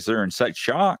doing it because they're in such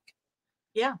shock.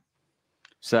 Yeah.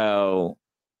 So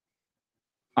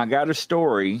I got a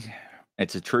story.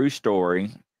 It's a true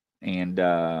story. And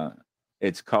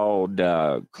it's called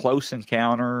Close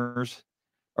Encounters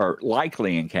or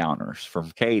Likely Encounters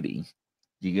from Katie.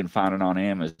 You can find it on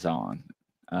Amazon.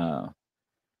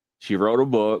 She wrote a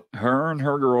book. Her and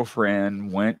her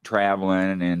girlfriend went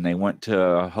traveling, and they went to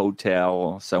a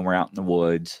hotel somewhere out in the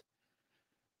woods.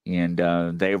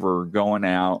 and they were going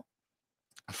out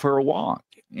for a walk.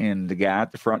 And the guy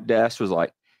at the front desk was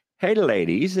like, "Hey,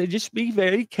 ladies, just be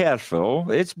very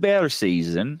careful. It's bear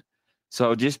season.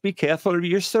 So just be careful of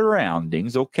your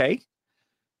surroundings, okay?"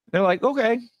 They're like,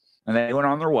 "Okay." And they went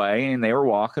on their way, and they were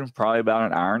walking probably about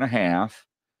an hour and a half.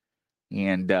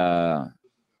 And,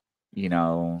 you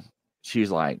know, she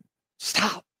was like,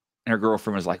 "Stop." And her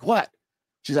girlfriend was like, "What?"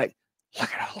 She's like,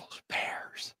 "Look at all those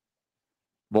bears."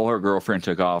 Well, her girlfriend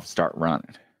took off and started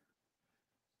running.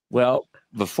 Well,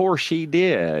 before she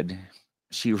did,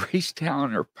 she reached down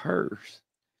in her purse,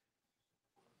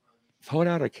 pulled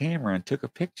out a camera, and took a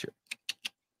picture.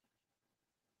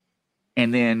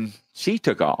 And then she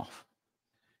took off.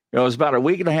 It was about a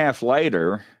week and a half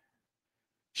later,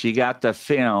 she got the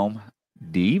film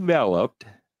developed,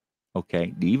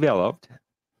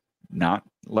 not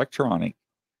electronic.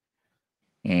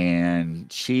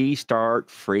 And she started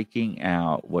freaking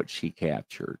out what she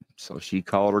captured. So she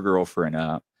called her girlfriend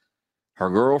up. Her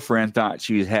girlfriend thought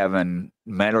she was having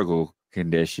medical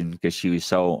condition because she was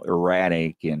so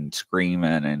erratic and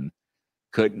screaming and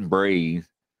couldn't breathe.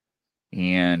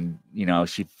 And, you know,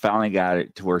 she finally got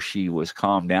it to where she was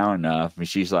calmed down enough. And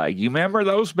she's like, "You remember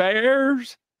those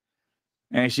bears?"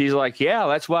 And she's like, "Yeah,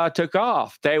 that's why I took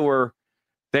off. They were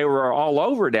all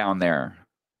over down there."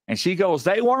 And she goes,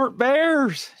 "They weren't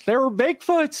bears. They were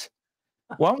Bigfoots.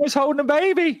 One was holding a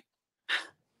baby."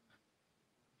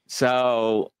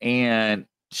 So, and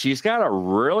she's got a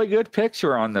really good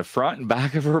picture on the front and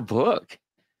back of her book.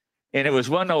 And it was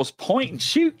one of those point and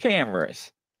shoot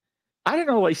cameras. I didn't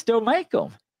know they still make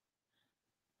them.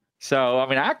 So, I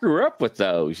mean, I grew up with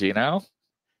those, you know.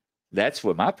 That's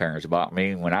what my parents bought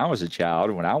me when I was a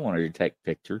child, when I wanted to take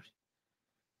pictures.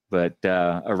 But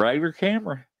a regular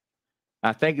camera.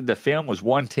 I think the film was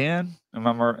 110,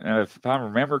 if I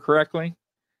remember correctly.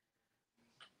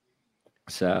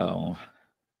 So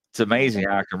it's amazing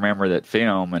how I can remember that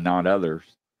film and not others.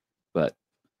 But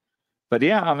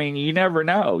yeah, I mean, you never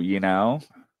know, you know.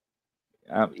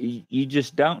 You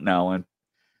just don't know. And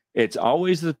it's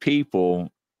always the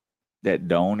people that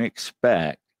don't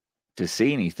expect to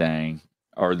see anything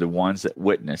are the ones that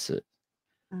witness it.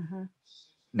 Mm-hmm.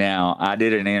 Now, I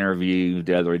did an interview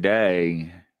the other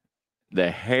day. The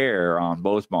hair on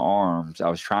both my arms, I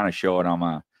was trying to show it on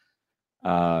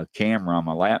my camera on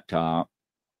my laptop,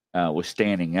 was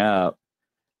standing up.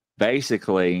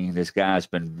 Basically, this guy's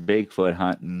been Bigfoot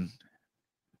hunting,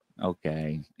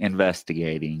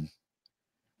 investigating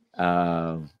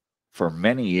for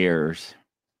many years.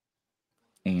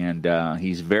 And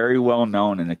he's very well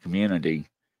known in the community.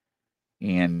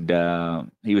 And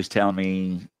he was telling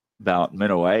me about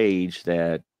middle age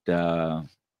that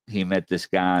he met this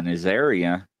guy in his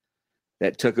area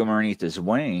that took him underneath his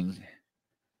wing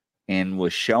and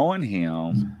was showing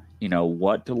him, you know,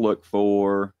 what to look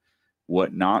for,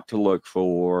 what not to look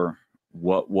for,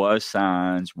 what was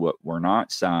signs, what were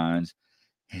not signs.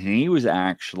 And he was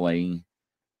actually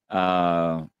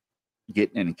getting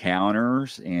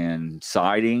encounters and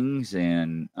sightings.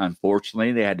 And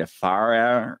unfortunately, they had to fire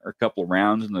out a couple of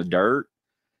rounds in the dirt.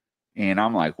 And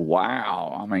I'm like,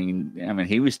 wow. I mean,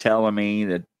 he was telling me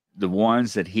that the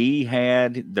ones that he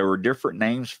had, there were different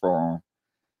names for them.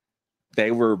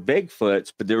 They were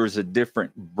Bigfoots, but there was a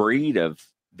different breed of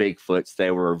Bigfoots.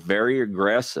 They were very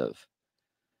aggressive.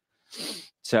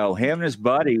 So him and his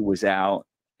buddy was out,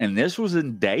 and this was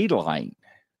in daylight,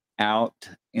 out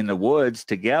in the woods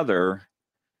together,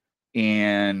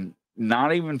 and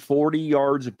not even 40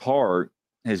 yards apart.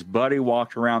 His buddy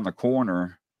walked around the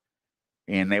corner,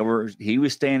 and he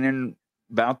was standing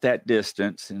about that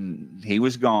distance, and he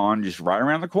was gone, just right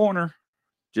around the corner,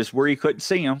 just where he couldn't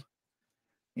see him.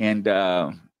 And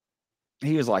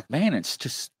he was like, "Man, it's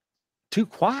just too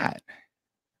quiet."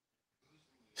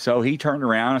 So he turned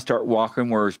around and started walking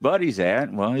where his buddy's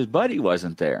at. Well, his buddy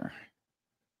wasn't there.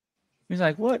 He's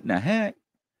like, "What in the heck?"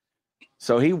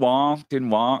 So he walked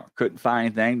and walked, couldn't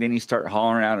find anything. Then he started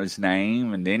hollering out his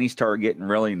name, and then he started getting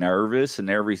really nervous and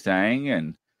everything.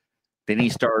 And then he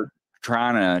started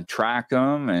trying to track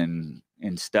them and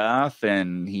stuff.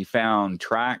 And he found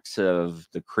tracks of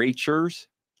the creatures.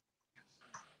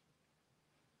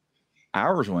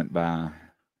 Hours went by,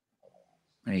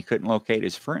 and he couldn't locate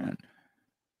his friend.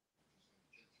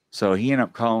 So he ended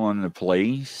up calling the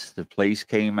police. The police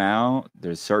came out.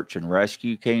 The search and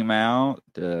rescue came out.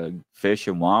 The Fish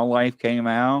and Wildlife came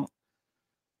out.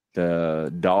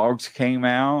 The dogs came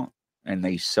out, and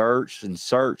they searched and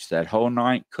searched that whole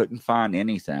night. Couldn't find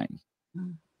anything,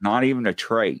 not even a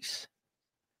trace.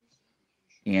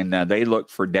 And they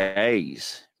looked for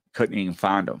days. Couldn't even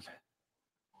find them.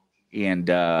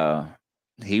 And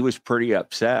he was pretty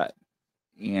upset.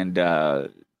 and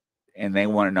they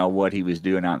want to know what he was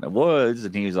doing out in the woods.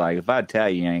 And he was like, if I tell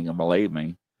you, you ain't gonna believe me.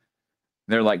 And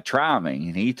they're like, try me.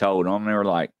 And he told them, and they were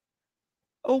like,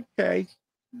 okay.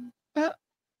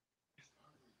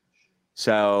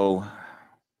 So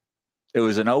it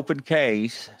was an open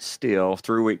case still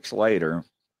 3 weeks later.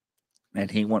 And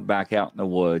he went back out in the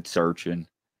woods searching.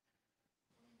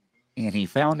 And he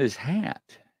found his hat.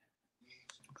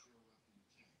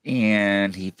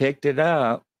 And he picked it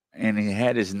up, and he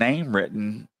had his name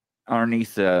written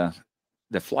underneath the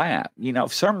flap. You know,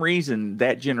 for some reason,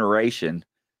 that generation,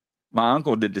 my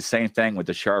uncle did the same thing with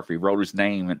the Sharpie, wrote his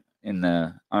name in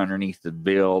the underneath the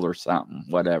bill or something,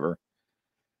 whatever.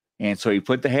 And so he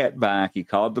put the hat back. He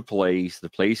called the police. The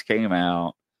police came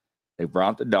out. They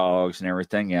brought the dogs and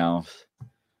everything else.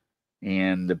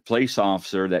 And the police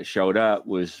officer that showed up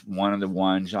was one of the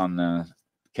ones on the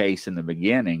case in the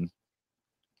beginning.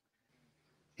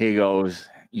 He goes,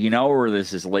 you know where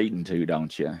this is leading to,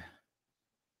 don't you?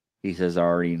 He says, I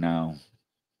already know.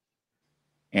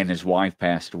 And his wife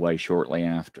passed away shortly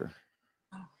after.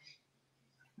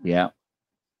 Yeah.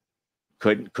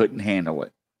 Couldn't handle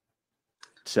it.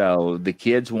 So the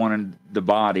kids wanted the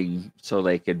body so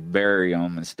they could bury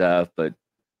them and stuff, but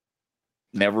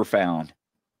never found.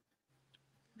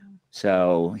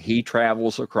 So he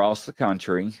travels across the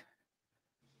country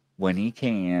when he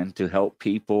can to help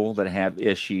people that have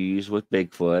issues with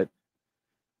Bigfoot,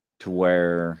 to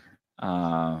where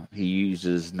he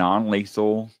uses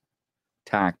non-lethal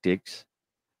tactics.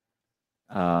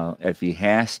 If he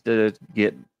has to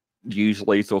use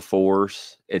lethal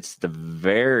force, it's the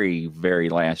very, very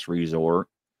last resort.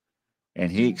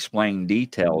 And he explained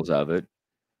details of it.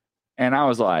 And I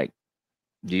was like,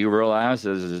 do you realize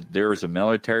there's a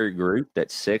military group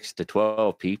that's 6 to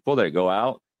 12 people that go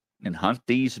out and hunt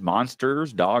these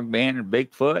monsters, Dogman and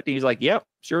Bigfoot? And he's like, yep,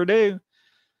 sure do.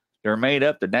 They're made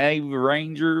up the Navy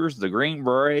Rangers, the Green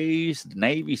Berets, the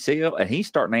Navy SEAL. And he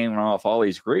started naming off all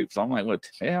these groups. I'm like, what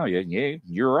the hell? Yeah,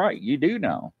 you're right. You do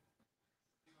know.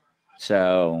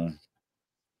 So,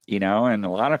 you know, and a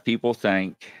lot of people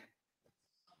think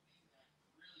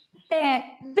that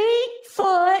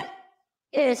Bigfoot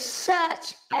is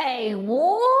such a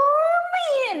warm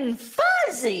and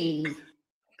fuzzy,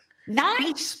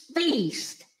 nice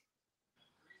beast.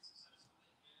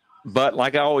 But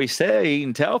like I always say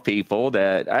and tell people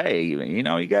that, hey, you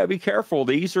know, you got to be careful.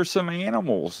 These are some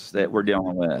animals that we're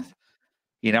dealing with.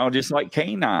 You know, just like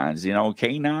canines. You know,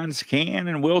 canines can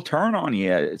and will turn on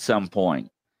you at some point.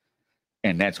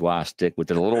 And that's why I stick with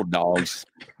the little dogs,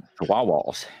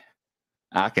 chihuahuas.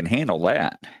 I can handle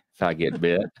that if I get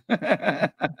bit.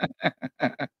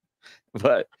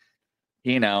 But,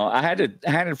 you know, I had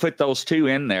to put those two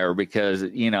in there because,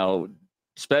 you know,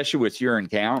 especially with your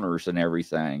encounters and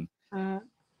everything,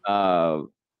 a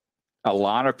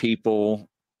lot of people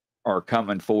are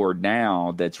coming forward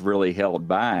now that's really held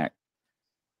back.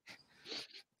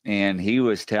 And he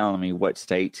was telling me what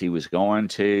states he was going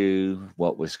to,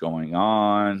 what was going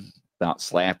on, about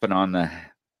slapping on the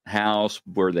house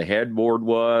where the headboard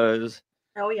was.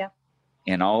 Oh, yeah.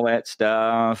 And all that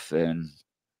stuff. And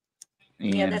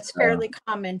yeah, that's fairly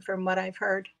common from what I've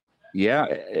heard. Yeah,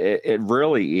 it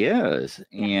really is.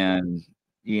 And,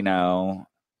 you know,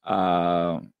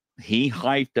 he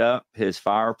hyped up his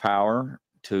firepower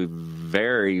to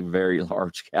very, very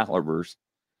large calibers,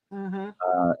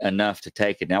 enough to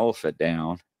take an elephant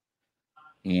down.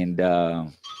 And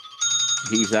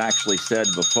he's actually said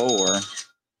before,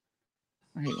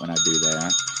 I hate when I do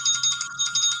that.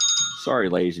 Sorry,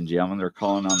 ladies and gentlemen, they're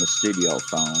calling on the studio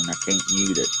phone. I can't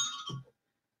mute it.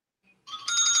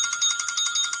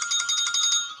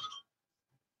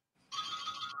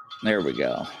 There we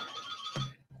go.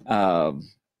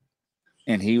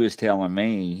 And he was telling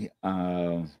me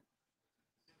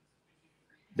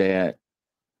that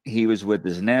he was with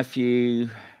his nephew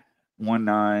one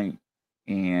night,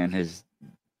 and his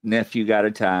nephew got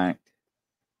attacked.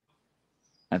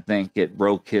 I think it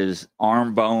broke his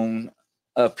arm bone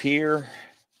up here,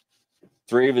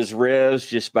 3 of his ribs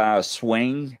just by a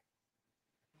swing.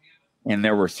 And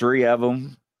there were 3 of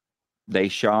them. They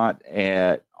shot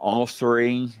at all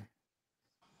 3.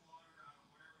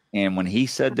 And when he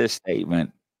said this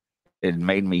statement, it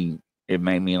made me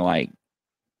like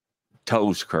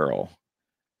toes curl.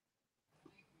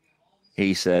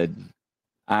 He said,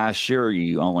 I assure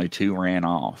you only 2 ran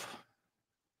off.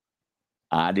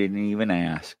 I didn't even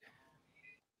ask.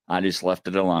 I just left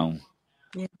it alone.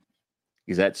 Yeah.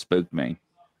 Because that spooked me.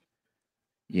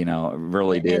 You know, it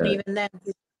really did. And even then,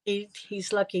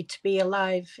 he's lucky to be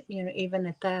alive, you know, even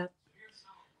at that.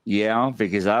 Yeah,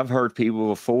 because I've heard people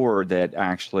before that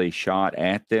actually shot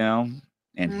at them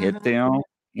and hit them,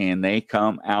 and they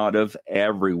come out of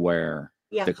everywhere.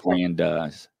 Yeah. The clan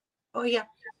does. Oh yeah.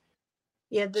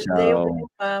 Yeah.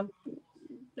 So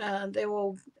They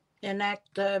will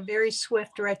enact a very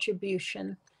swift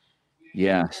retribution.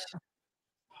 yes.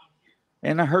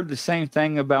 And I heard the same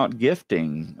thing about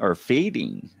gifting or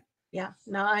feeding. Yeah.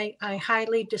 No, I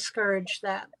highly discourage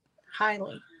that.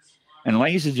 Highly. And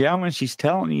ladies and gentlemen, she's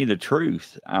telling you the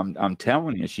truth. I'm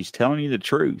telling you, she's telling you the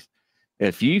truth.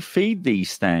 If you feed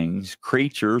these things,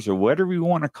 creatures, or whatever you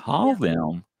want to call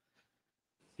them,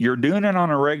 you're doing it on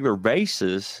a regular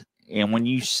basis. And when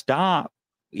you stop,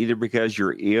 either because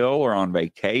you're ill or on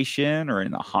vacation or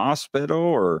in the hospital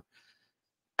or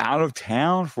out of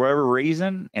town for whatever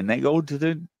reason, and they go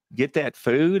to get that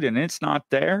food and it's not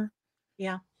there,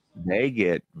 Yeah. they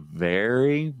get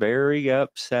very, very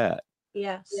upset.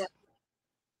 Yes. Yeah.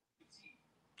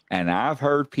 And I've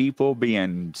heard people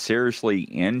being seriously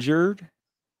injured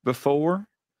before.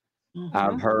 Mm-hmm.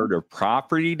 I've heard of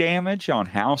property damage on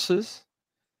houses,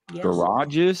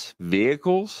 garages,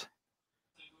 vehicles.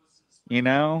 You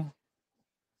know,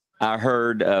 I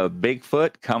heard of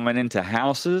Bigfoot coming into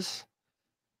houses.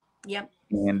 Yep.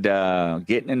 And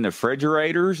getting in the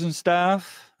refrigerators and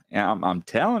stuff. And I'm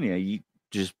telling you,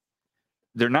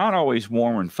 they're not always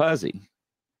warm and fuzzy.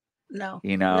 No.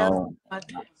 You know. No,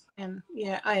 and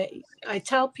yeah, I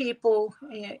tell people,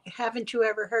 haven't you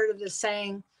ever heard of the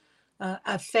saying,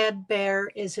 a fed bear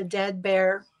is a dead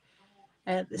bear?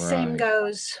 The same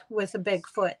goes with a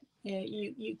Bigfoot.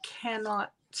 You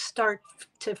cannot start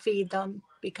to feed them,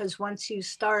 because once you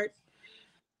start,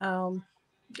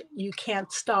 you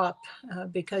can't stop,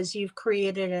 because you've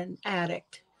created an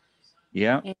addict.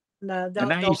 Yeah.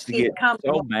 And I used to get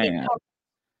so mad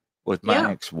with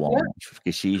my ex-wife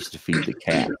because she used to feed the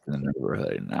cats in the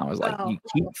neighborhood. And I was like, you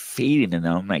keep feeding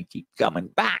them, they keep coming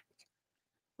back.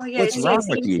 Well, yeah, What's wrong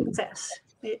with you?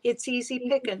 It's easy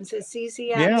pickings. It's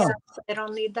easy access. They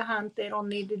don't need to hunt. They don't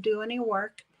need to do any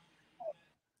work.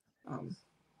 I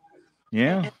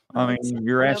mean,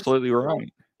 you're absolutely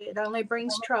right. It only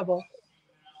brings trouble.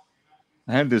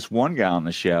 I had this one guy on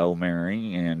the show,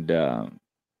 Mary, and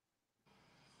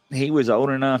he was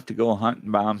old enough to go hunting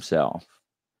by himself.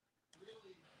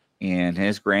 And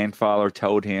his grandfather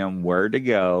told him where to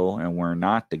go and where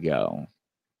not to go.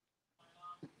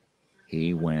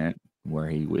 He went where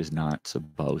he was not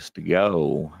supposed to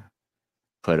go,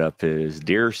 put up his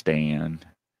deer stand.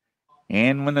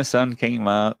 And when the sun came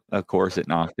up, of course, it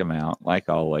knocked him out, like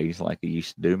always, like it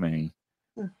used to do me.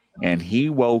 And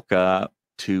he woke up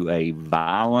to a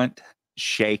violent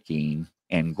shaking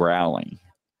and growling.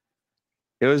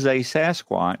 It was a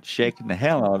Sasquatch shaking the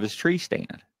hell out of his tree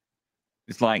stand.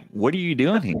 It's like, what are you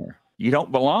doing here? You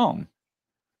don't belong.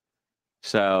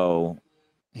 So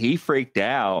he freaked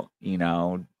out,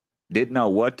 didn't know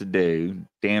what to do,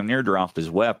 damn near dropped his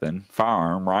weapon,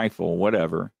 firearm, rifle,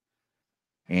 whatever.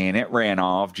 And it ran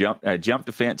off, jumped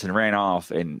the fence and ran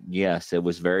off. And yes, it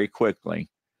was very quickly.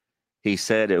 He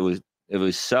said it was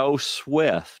so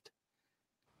swift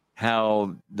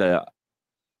how the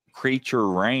creature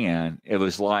ran. It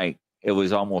was like it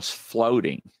was almost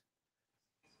floating.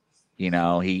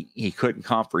 He couldn't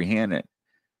comprehend it.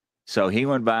 So he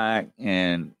went back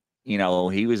and,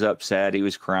 he was upset. He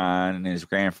was crying. And his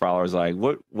grandfather was like,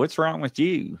 what's wrong with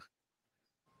you?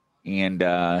 And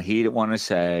he didn't want to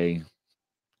say.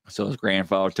 So his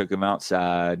grandfather took him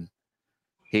outside.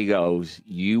 He goes,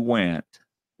 you went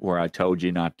where I told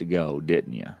you not to go,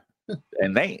 didn't you?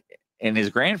 And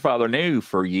his grandfather knew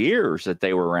for years that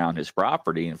they were around his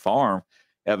property and farm.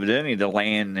 Evidently, the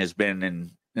land has been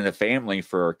in the family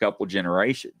for a couple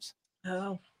generations.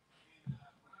 Oh.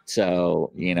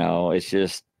 So, it's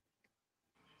just,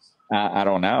 I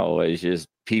don't know. It's just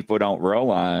people don't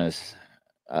realize.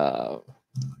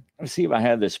 Let's see if I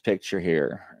have this picture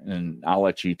here, and I'll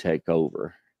let you take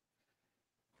over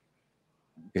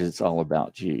because it's all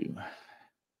about you.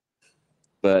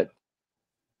 But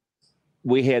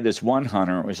we had this one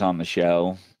hunter that was on the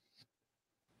show.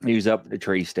 He was up at the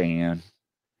tree stand,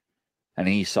 and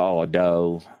he saw a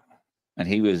doe, and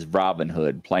he was Robin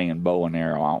Hood playing bow and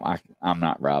arrow. I'm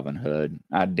not Robin Hood.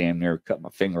 I damn near cut my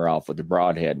finger off with the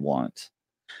broadhead once.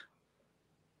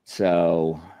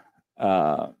 So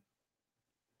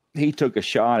he took a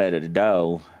shot at a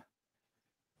doe,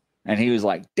 and he was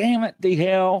like, damn it, the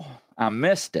hell, I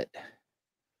missed it.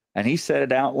 And he said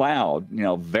it out loud,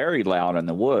 very loud in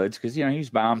the woods, because, he was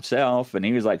by himself, and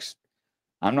he was like,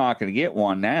 I'm not going to get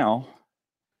one now.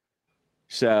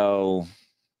 So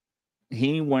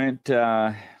he went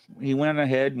ahead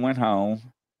and went home.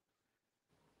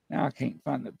 Now I can't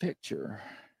find the picture.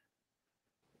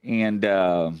 And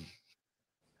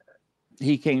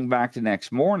he came back the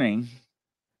next morning,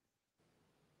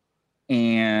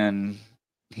 and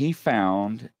he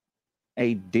found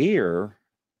a deer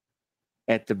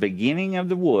at the beginning of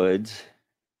the woods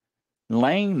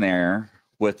laying there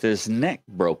with his neck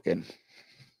broken.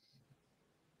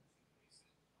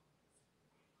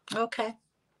 Okay.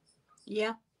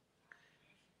 Yeah.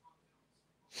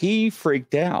 He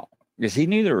freaked out because he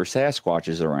knew there were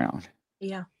Sasquatches around.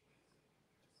 Yeah.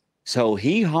 So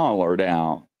he hollered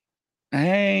out,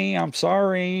 "Hey, I'm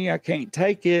sorry. I can't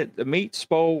take it. The meat's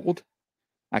spoiled.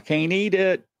 I can't eat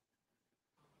it."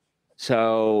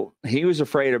 So he was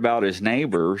afraid about his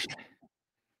neighbors,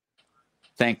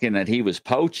 thinking that he was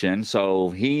poaching. So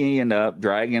he ended up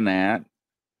dragging that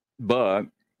buck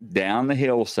down the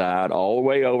hillside all the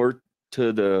way over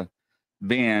to the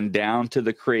bend, down to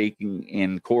the creek,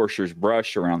 and of course there's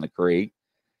brush around the creek.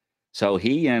 So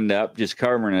he ended up just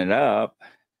covering it up,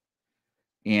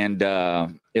 and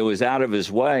it was out of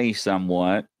his way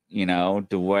somewhat,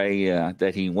 the way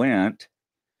that he went.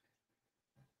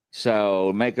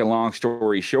 So make a long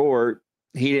story short,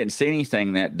 he didn't see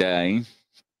anything that day.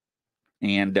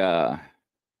 And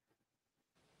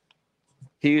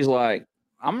he was like,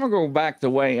 "I'm going to go back the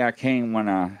way I came when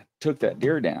I took that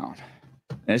deer down."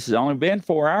 This has only been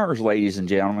 4 hours, ladies and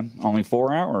gentlemen, only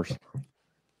 4 hours.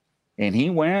 And he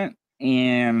went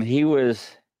and he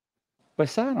was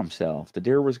beside himself. The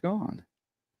deer was gone.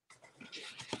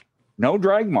 No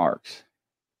drag marks.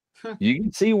 You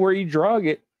can see where he drug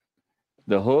it,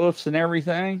 the hoofs and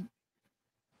everything.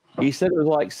 He said it was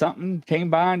like something came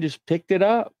by and just picked it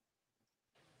up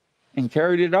and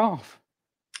carried it off.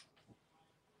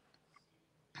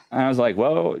 I was like,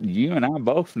 well, you and I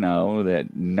both know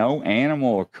that no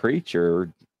animal or creature,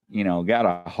 got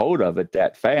a hold of it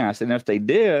that fast. And if they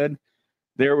did,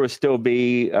 there would still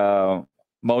be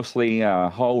mostly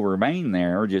whole remain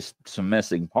there, just some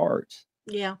missing parts.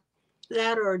 Yeah.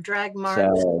 That or drag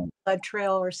marks, So, blood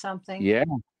trail or something. yeah.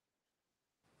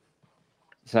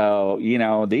 So,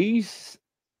 these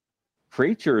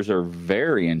creatures are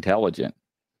very intelligent.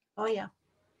 Oh, yeah.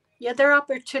 Yeah, they're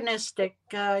opportunistic.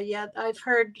 Yeah, I've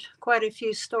heard quite a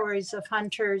few stories of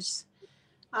hunters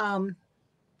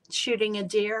shooting a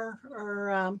deer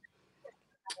or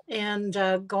and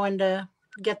going to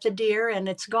get the deer and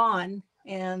it's gone.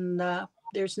 And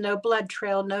there's no blood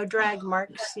trail, no drag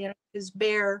marks. His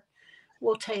bear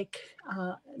will take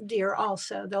deer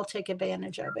also. They'll take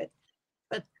advantage of it.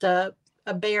 But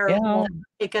a bear will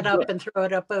pick it up and throw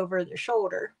it up over their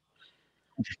shoulder.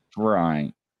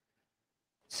 Right.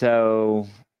 So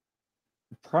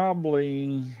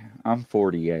probably I'm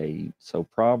 48. So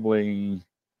probably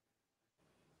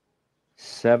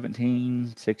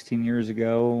 16 years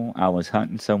ago, I was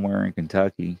hunting somewhere in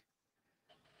Kentucky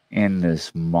and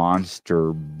this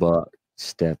monster buck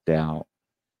stepped out.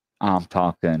 I'm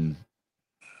talking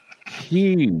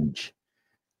huge.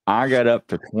 I got up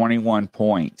to 21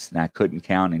 points and I couldn't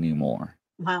count anymore.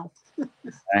 Wow.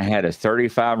 I had a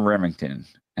 35 Remington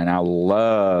and I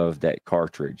loved that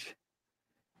cartridge.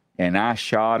 And I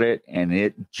shot it and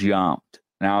it jumped.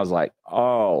 And I was like,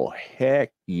 oh,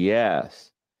 heck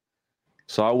yes.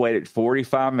 So I waited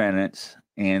 45 minutes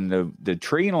and the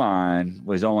tree line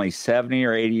was only 70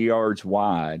 or 80 yards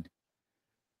wide.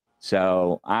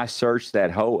 So I searched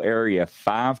that whole area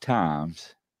 5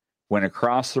 times, went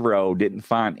across the road, didn't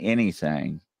find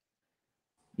anything,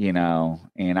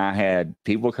 and I had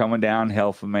people coming down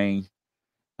helping me.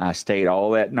 I stayed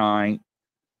all that night.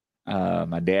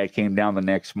 My dad came down the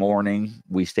next morning.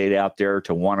 We stayed out there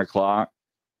till 1:00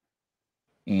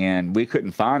 and we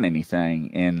couldn't find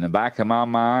anything. In the back of my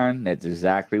mind, that's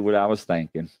exactly what I was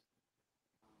thinking.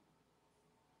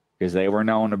 Because they were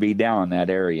known to be down in that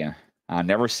area. I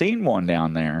never seen one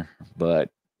down there, but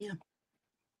yeah.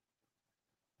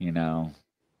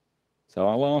 So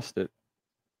I lost it.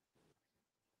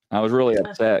 I was really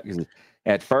upset because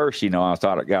at first, I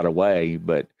thought it got away,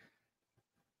 but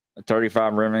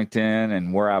 35 Remington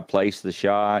and where I placed the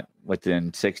shot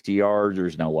within 60 yards,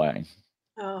 there's no way.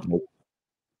 Oh. Nope.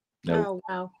 Oh,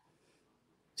 wow.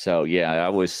 So yeah,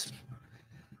 it was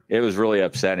really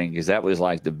upsetting because that was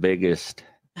like the biggest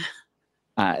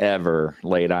I ever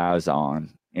laid eyes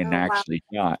on and actually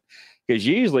shot. Because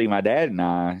usually my dad and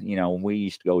I, when we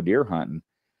used to go deer hunting,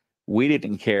 we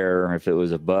didn't care if it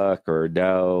was a buck or a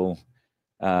doe.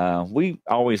 We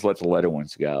always let the little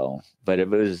ones go. But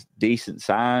if it was decent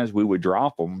size, we would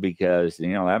drop them because,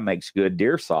 that makes good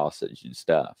deer sausage and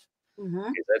stuff.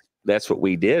 Mm-hmm. That's what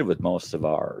we did with most of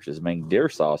ours, is make deer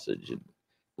sausage and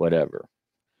whatever.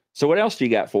 So what else do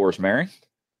you got for us, Mary?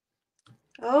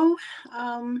 Oh,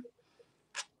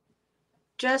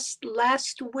 just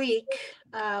last week,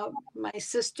 my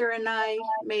sister and I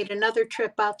made another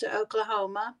trip out to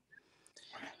Oklahoma.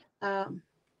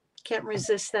 Can't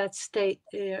resist that state.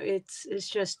 It's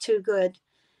just too good.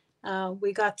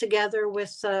 We got together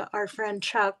with our friend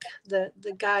Chuck, the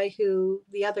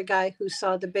other guy who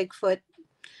saw the Bigfoot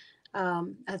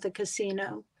at the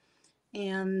casino,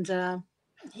 and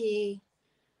he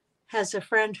has a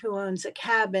friend who owns a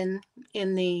cabin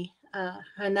in the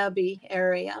Hanabi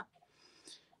area.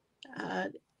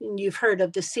 And you've heard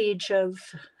of the siege of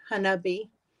Hanabi.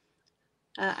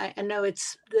 I know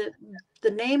it's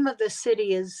the name of the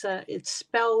city is it's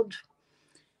spelled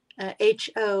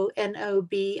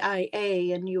Honobia,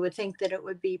 and you would think that it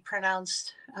would be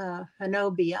pronounced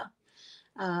Hanobia.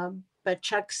 But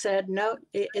Chuck said, no,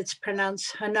 it's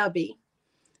pronounced Hanabi.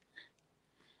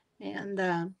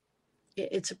 And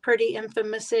it's a pretty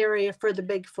infamous area for the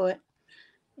Bigfoot.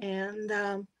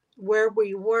 And where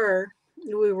we were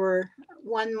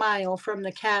 1 mile from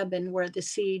the cabin where the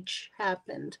siege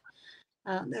happened.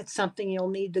 That's something you'll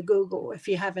need to Google if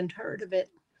you haven't heard of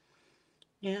it.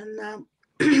 And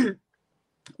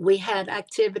we had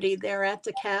activity there at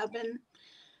the cabin,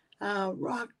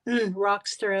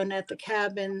 rocks thrown at the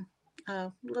cabin,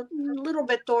 a little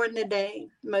bit during the day,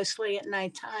 mostly at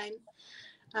nighttime.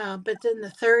 But then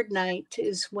the third night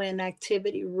is when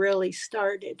activity really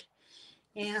started.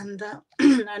 And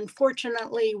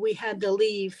unfortunately, we had to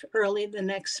leave early the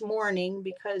next morning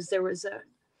because there was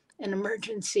an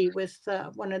emergency with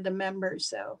one of the members.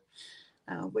 So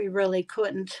we really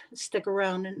couldn't stick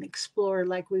around and explore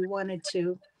like we wanted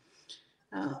to.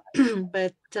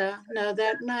 But no,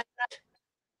 that night,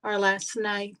 our last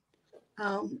night,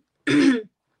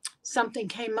 something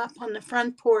came up on the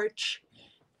front porch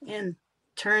and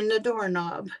turned the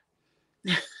doorknob.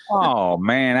 Oh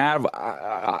man,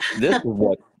 this is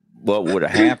what would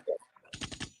have happened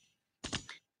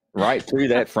right through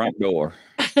that front door.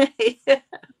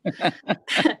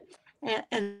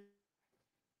 and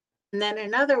then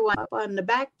another one up on the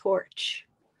back porch,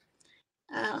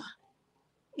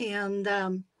 and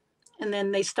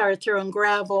then they started throwing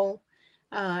gravel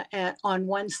on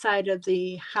one side of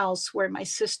the house where my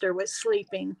sister was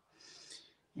sleeping.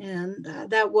 And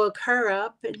that woke her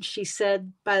up, and she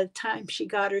said by the time she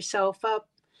got herself up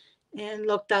and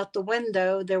looked out the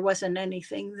window, there wasn't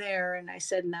anything there. And I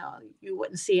said, no, you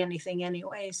wouldn't see anything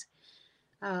anyways.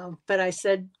 But I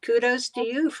said, kudos to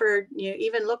you for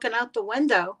even looking out the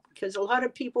window, because a lot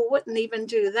of people wouldn't even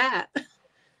do that.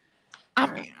 I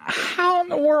mean, how in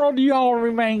the world do y'all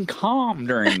remain calm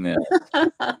during this?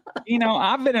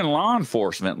 I've been in law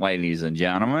enforcement, ladies and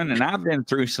gentlemen, and I've been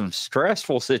through some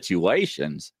stressful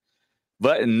situations.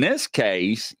 But in this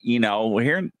case,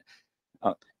 here,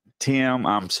 Tim,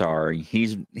 I'm sorry.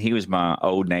 He was my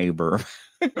old neighbor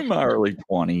in my early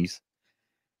 20s.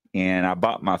 And I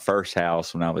bought my first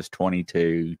house when I was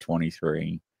 22,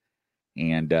 23.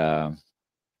 And I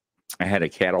had a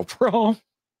cattle prong.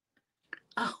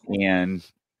 Oh. And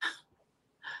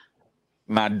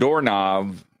my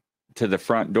doorknob to the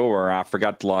front door, I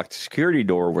forgot to lock the security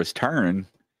door, was turned.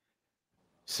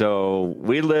 So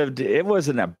we lived, it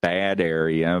wasn't a bad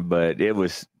area, but it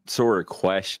was sort of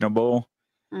questionable.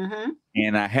 Mm-hmm.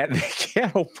 And I had the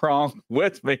cattle prong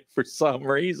with me for some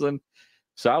reason.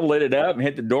 So I lit it up and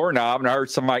hit the doorknob, and I heard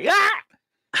somebody,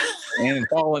 and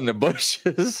fall in the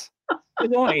bushes.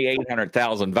 It's only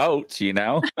 800,000 votes,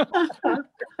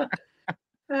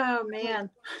 Oh, man.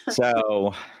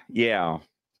 So, yeah.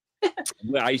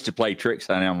 I used to play tricks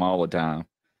on them all the time.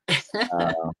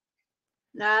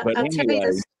 Now, I'll tell you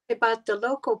this about the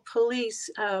local police,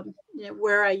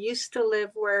 where I used to live,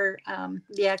 where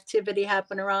the activity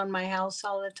happened around my house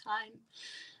all the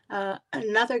time.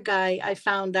 Another guy I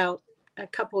found out a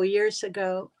couple of years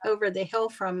ago over the hill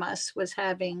from us was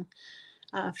having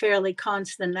fairly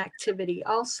constant activity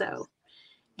also.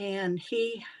 And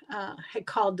he had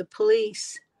called the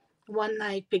police one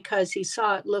night because he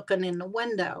saw it looking in the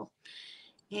window.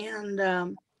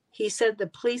 And he said the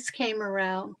police came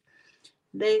around.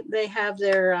 They have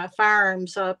their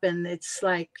firearms up, and it's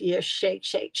like, shake,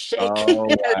 shake, shake. Oh,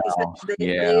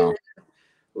 wow.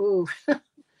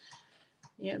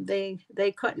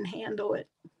 They couldn't handle it.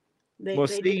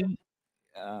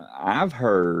 I've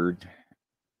heard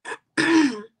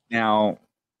now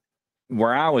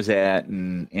where I was at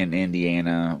in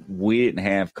Indiana, we didn't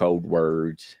have code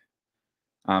words.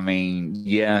 I mean,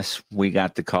 yes, we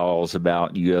got the calls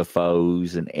about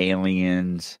UFOs and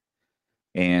aliens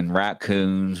and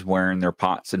raccoons wearing their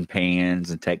pots and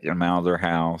pans and taking them out of their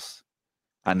house.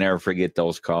 I never forget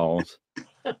those calls.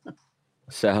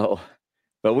 So,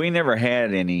 but we never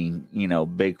had any,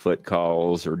 Bigfoot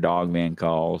calls or Dogman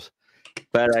calls.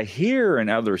 But I hear in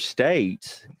other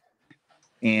states,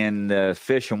 in the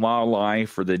Fish and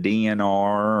Wildlife or the DNR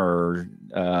or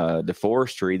the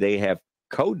forestry, they have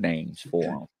code names for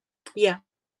them. Yeah.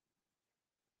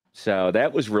 So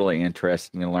that was really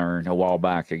interesting to learn a while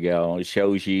back ago. It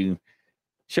shows you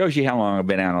how long I've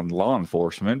been out on law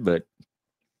enforcement, but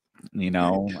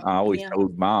I always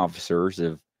told my officers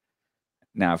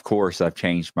now, of course, I've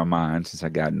changed my mind since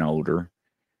I've gotten older,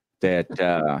 that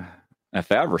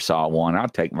if I ever saw one,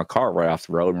 I'd take my car right off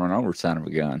the road and run over the son of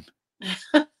a gun.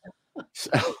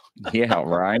 So, yeah,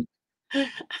 right.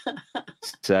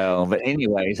 So, but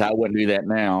anyways, I wouldn't do that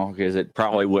now because it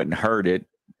probably wouldn't hurt it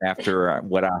after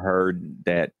what I heard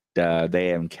that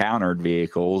they encountered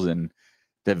vehicles and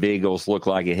the vehicles looked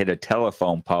like it hit a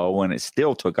telephone pole and it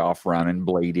still took off running,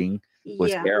 bleeding,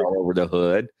 with hair all over the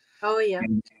hood. Oh, yeah.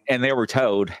 And they were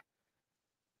told,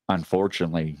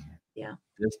 unfortunately,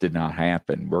 this did not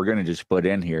happen. We're going to just put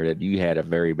in here that you had a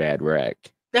very bad wreck.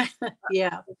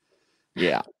 Yeah.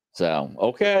 Yeah. So,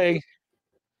 okay.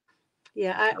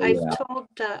 Yeah,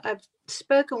 I've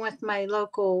spoken with my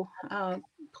local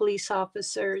police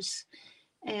officers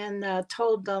and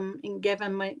told them and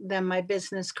given them my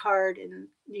business card and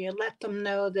let them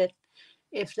know that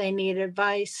if they need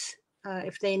advice,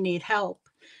 if they need help,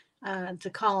 to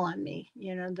call on me.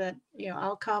 That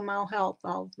I'll come, I'll help,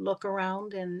 I'll look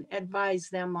around and advise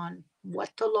them on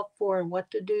what to look for and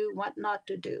what to do, what not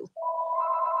to do.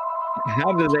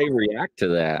 How do they react to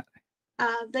that?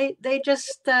 They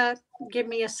just give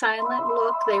me a silent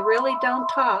look. They really don't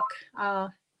talk.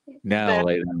 No,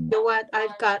 they don't. You know what?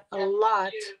 I've got a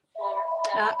lot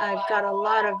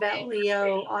of vet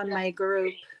Leo on my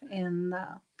group, and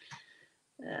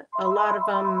a lot of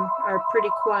them are pretty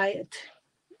quiet,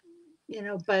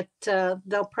 but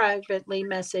they'll privately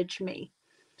message me,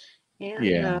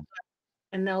 and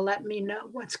they'll let me know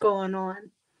what's going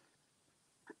on.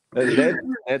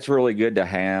 That's really good to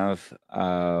have.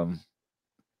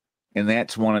 And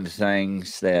that's one of the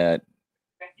things that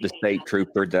the state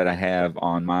trooper that I have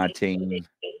on my team,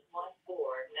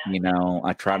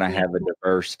 I try to have a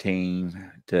diverse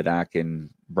team that I can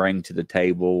bring to the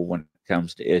table when it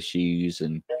comes to issues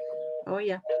and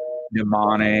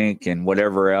demonic and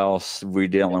whatever else we're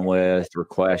dealing with or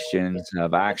questions.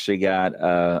 I've actually got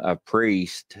a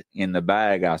priest in the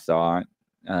bag, I thought,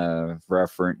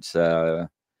 reference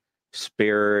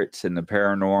spirits and the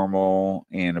paranormal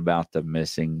and about the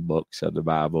missing books of the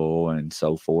Bible and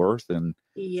so forth. And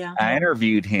I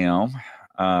interviewed him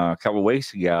a couple of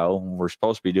weeks ago. We're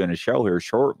supposed to be doing a show here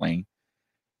shortly.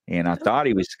 And I thought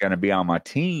he was going to be on my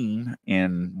team.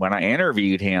 And when I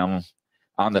interviewed him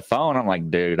on the phone, I'm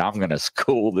like, dude, I'm going to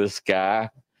school this guy.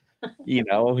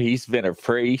 He's been a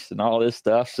priest and all this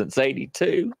stuff since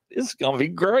 82. This is going to be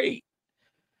great.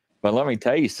 But let me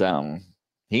tell you something.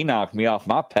 He knocked me off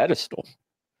my pedestal.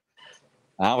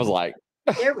 I was like,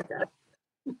 there we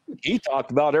go. He talked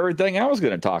about everything I was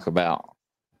going to talk about.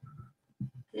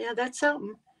 Yeah, that's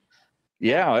something.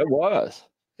 Yeah, it was.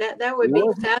 That would be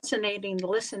fascinating to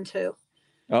listen to.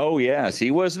 Oh, yes.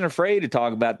 He wasn't afraid to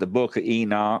talk about the book of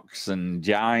Enochs and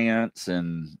giants.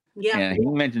 And he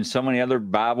mentioned so many other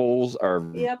Bibles or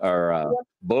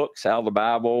books out of the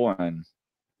Bible. And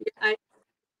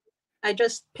I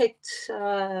just picked,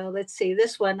 let's see,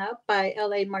 this one up by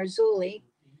L.A. Marzulli.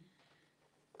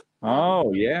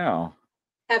 Oh, yeah.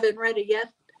 Haven't read it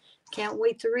yet. Can't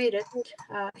wait to read it.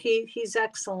 He's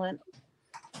excellent.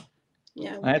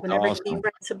 That's whenever awesome. he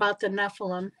writes about the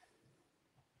Nephilim.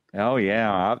 Oh,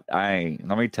 yeah. I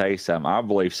let me tell you something. I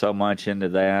believe so much into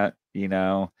that,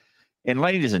 And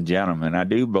ladies and gentlemen, I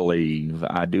do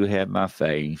have my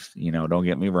faith, don't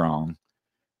get me wrong.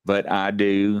 But I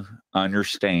do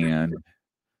understand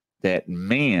that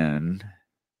men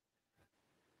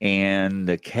and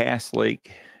the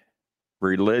Catholic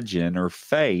religion or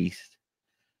faith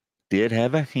did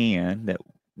have a hand that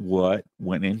what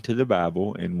went into the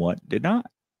Bible and what did not.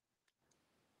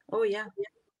 Oh, yeah.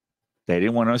 They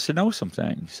didn't want us to know some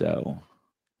things, so.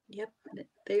 Yep.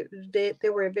 They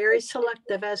were very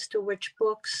selective as to which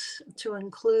books to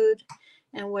include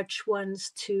and which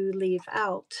ones to leave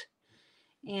out.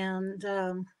 And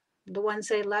the ones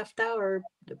they left out are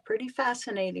the pretty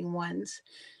fascinating ones.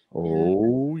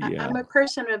 Oh, yeah. I'm a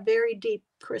person of very deep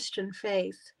Christian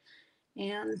faith.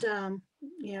 And,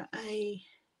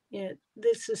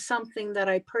 this is something that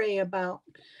I pray about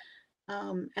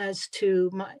as to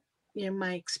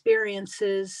my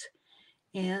experiences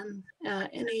and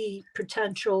any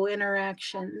potential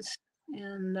interactions,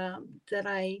 and that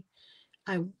I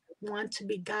want to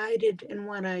be guided in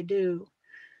what I do.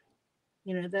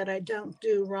 That I don't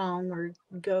do wrong or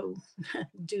go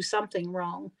do something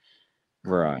wrong.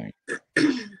 Right.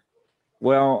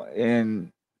 Well,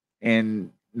 and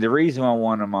And the reason I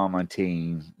want him on my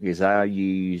team is I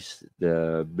use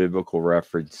the biblical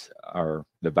reference or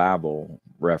the Bible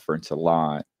reference a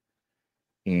lot.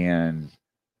 And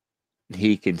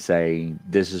he can say,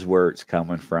 this is where it's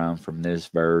coming from this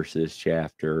verse, this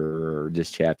chapter, or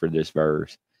this chapter, this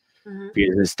verse. Mm-hmm.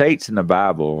 Because it states in the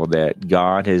Bible that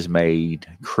God has made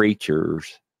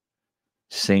creatures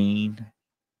seen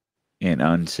and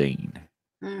unseen.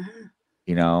 Mm-hmm.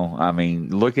 You know, I mean,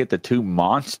 look at the two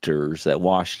monsters that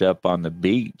washed up on the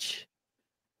beaches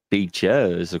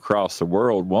across the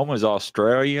world. One was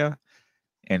Australia,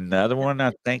 and the other one,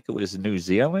 I think it was New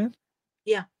Zealand.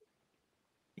 Yeah.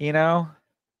 You know,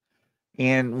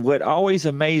 and what always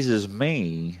amazes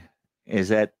me is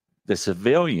that the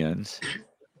civilians,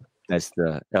 that's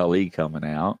the LE coming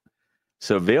out,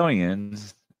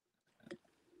 civilians,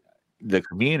 the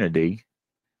community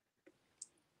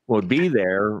would be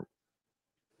there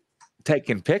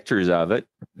taking pictures of it.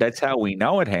 That's how we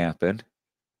know it happened.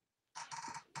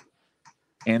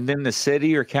 And then the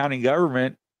city or county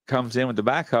government comes in with the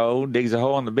backhoe, digs a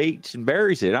hole in the beach, and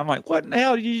buries it. I'm like, what in the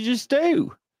hell did you just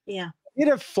do? Yeah. Get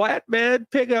a flatbed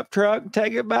pickup truck and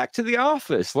take it back to the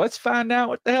office. Let's find out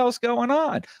what the hell's going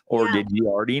on. Or Yeah. did you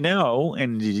already know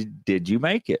and did you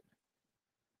make it?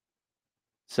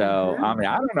 So, Mm-hmm. I mean,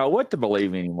 I don't know what to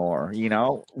believe anymore. You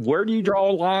know, where do you draw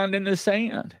a line in the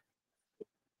sand?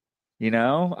 You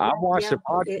know, I've watched Yeah. the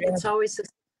podcast. It's always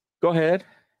Go ahead.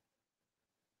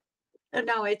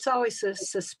 no, it's always a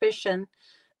suspicion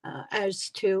as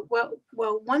to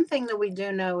well, one thing that we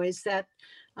do know is that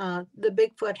the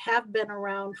Bigfoot have been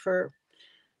around for,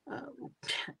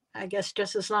 I guess,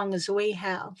 just as long as we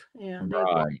have. You know, they've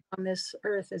walked Right. on this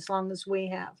earth as long as we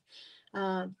have.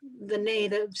 The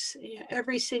natives,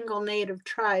 every single native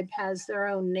tribe has their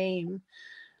own name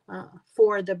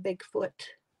for the Bigfoot.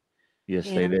 Yes,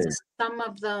 they And do. some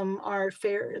of them are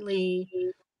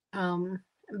fairly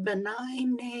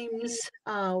benign names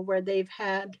where they've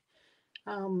had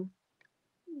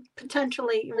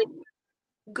potentially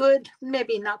good,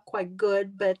 maybe not quite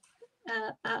good, but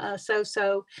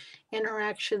so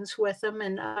interactions with them.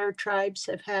 And other tribes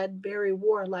have had very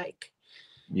warlike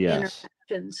Yes.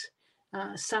 interactions.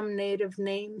 Some native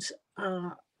names,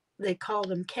 they call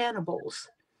them cannibals.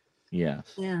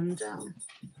 Yes. And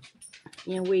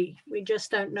we just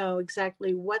don't know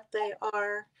exactly what they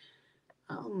are,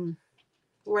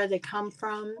 where they come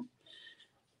from.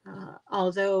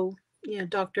 Although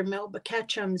Dr. Melba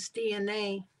Ketchum's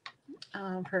DNA,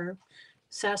 her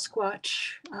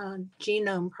Sasquatch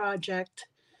genome project,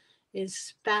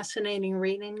 is fascinating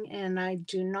reading, and I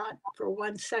do not for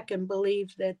 1 second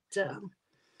believe that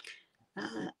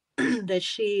that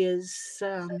she is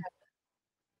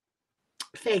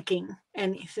faking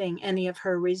anything, any of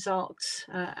her results.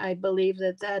 I believe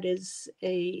that is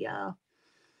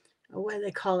what do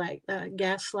they call it,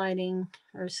 gaslighting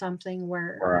or something,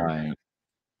 where Right.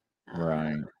 uh,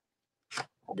 Right.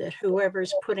 that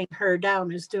whoever's putting her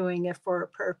down is doing it for a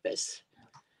purpose.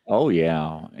 Oh,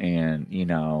 yeah. And, you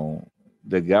know,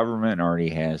 the government already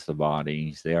has the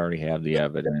bodies, they already have the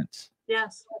evidence.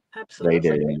 Yes, They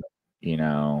absolutely. do, you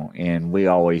know, and we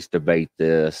always debate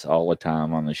this all the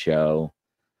time on the show.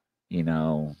 You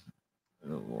know,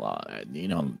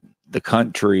 the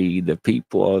country, the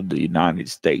people of the United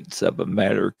States of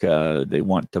America, they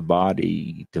want the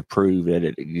body to prove that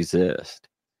it exists.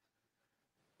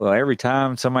 Well, every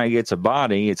time somebody gets a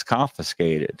body, it's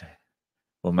confiscated.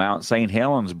 Well, Mount St.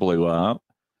 Helens blew up.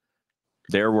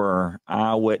 There were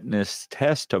eyewitness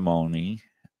testimony,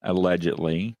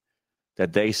 allegedly,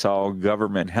 that they saw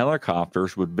government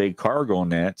helicopters with big cargo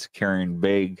nets carrying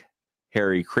big,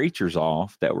 hairy creatures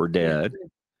off that were dead.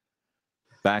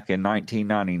 Back in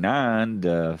 1999,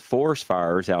 the forest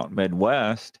fires out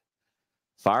Midwest,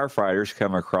 firefighters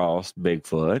come across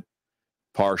Bigfoot,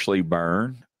 partially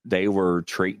burned. They were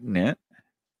treating it,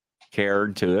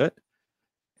 caring to it.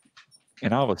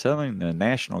 And all of a sudden, the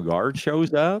National Guard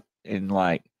shows up and,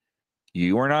 like,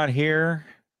 you were not here.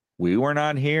 We were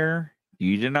not here.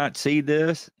 You did not see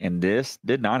this. And this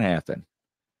did not happen.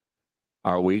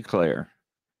 Are we clear?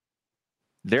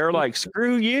 They're like,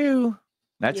 screw you.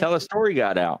 That's how the story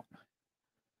got out.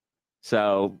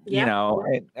 So,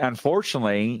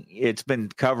 unfortunately, it's been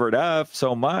covered up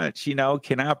so much.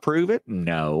 Can I prove it?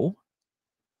 No.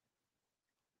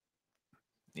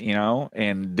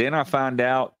 And then I found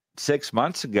out 6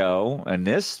 months ago, and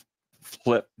this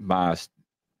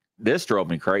drove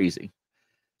me crazy.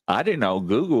 I didn't know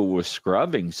Google was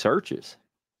scrubbing searches.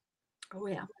 Oh,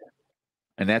 yeah.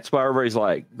 And that's why everybody's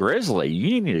like, Grizzly,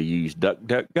 you need to use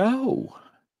DuckDuckGo.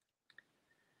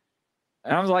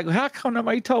 And I was like, how come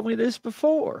nobody told me this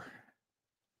before?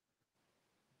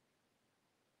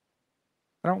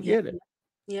 I don't Yeah. get it.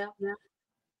 Yeah.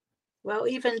 Well,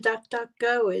 even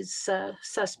DuckDuckGo is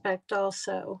suspect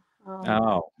also.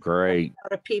 Oh, great. A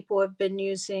lot of people have been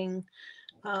using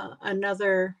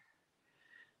another,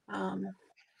 I'm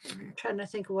trying to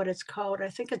think of what it's called. I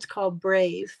think it's called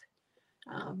Brave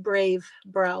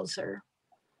browser.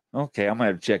 Okay, I'm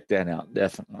going to check that out,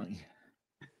 definitely.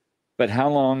 But how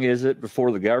long is it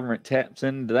before the government taps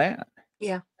into that?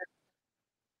 Yeah.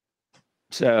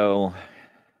 So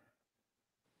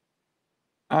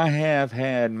I have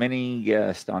had many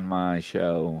guests on my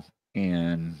show,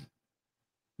 and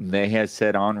they have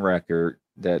said on record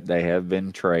that they have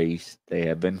been traced, they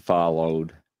have been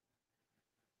followed,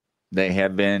 they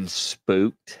have been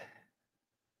spooked.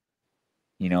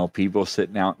 You know, people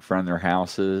sitting out in front of their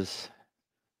houses,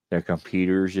 their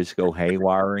computers just go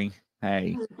haywire.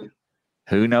 Hey,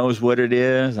 who knows what it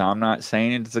is? I'm not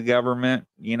saying it's the government.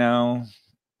 You know,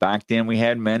 back then we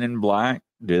had Men in Black.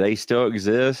 Do they still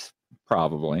exist?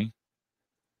 Probably.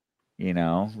 You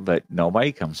know, but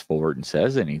nobody comes forward and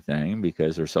says anything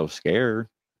because they're so scared.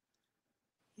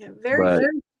 Yeah, very But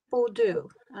few people do.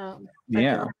 But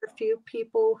yeah, there are a few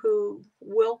people who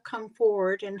will come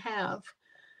forward and have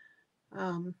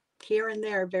here and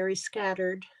there, very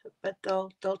scattered, but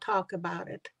they'll talk about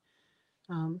it.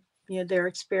 You know, their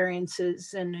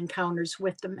experiences and encounters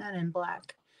with the Men in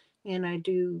Black. And I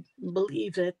do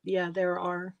believe that, yeah, there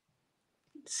are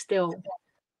still,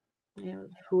 you know,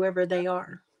 whoever they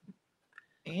are.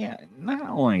 yeah. Not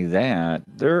only that,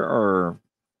 there are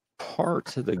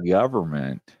parts of the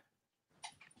government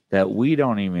that we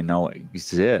don't even know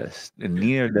exist, and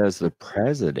neither does the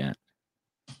president.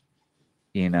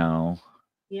 You know,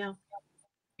 Yeah.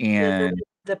 Yeah, and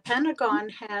the Pentagon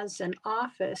has an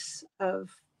office of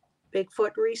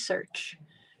Bigfoot research.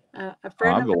 A I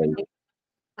friend of believe,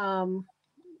 mine,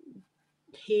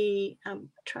 I'm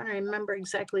trying to remember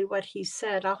exactly what he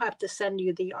said. I'll have to send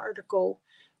you the article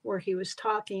where he was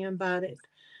talking about it.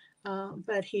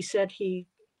 But he said he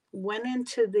went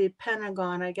into the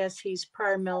Pentagon. I guess he's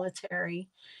prior military,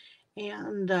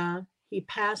 and he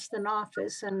passed an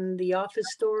office, and the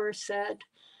office door said,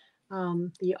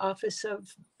 the Office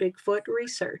of Bigfoot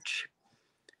Research.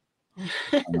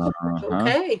 uh-huh.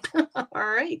 Okay, all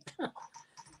right.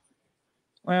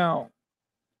 Well,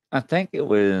 I think it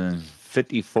was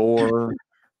 54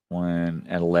 when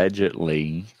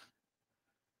allegedly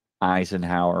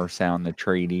Eisenhower signed the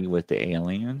treaty with the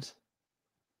aliens.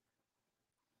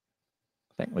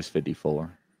 I think it was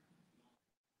 54.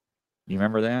 You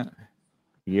remember that?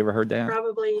 You ever heard that?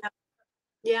 Probably,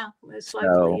 yeah, it's likely,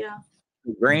 So, yeah.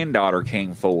 the granddaughter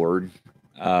came forward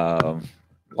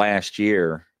last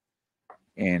year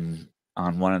and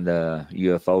on one of the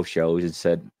UFO shows and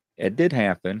said it did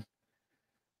happen.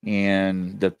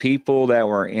 And the people that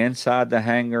were inside the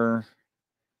hangar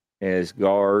as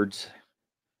guards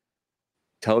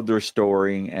told their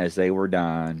story as they were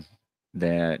dying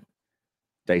that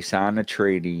they signed a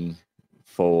treaty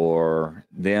for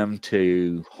them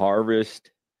to harvest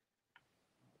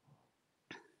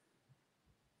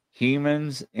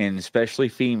humans and especially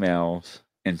females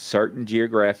in certain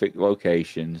geographic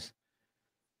locations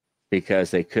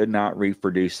because they could not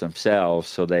reproduce themselves,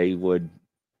 so they would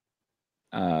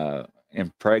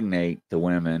impregnate the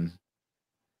women,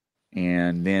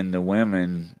 and then the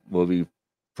women will be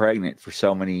pregnant for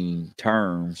so many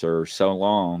terms or so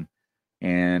long,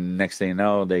 and next thing you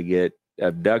know, they get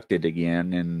abducted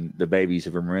again, and the babies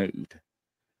are removed.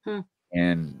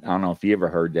 And I don't know if you ever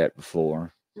heard that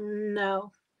before.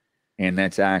 No. And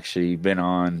that's actually been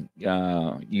on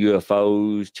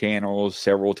UFOs channels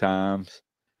several times.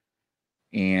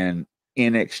 And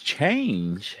in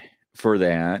exchange for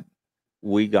that,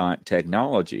 we got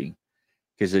technology.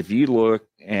 Because if you look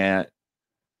at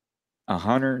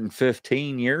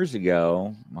 115 years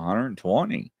ago,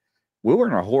 120, we were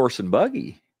in a horse and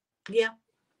buggy. Yeah.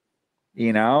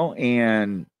 You know,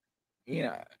 and, you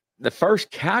know, the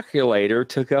first calculator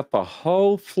took up a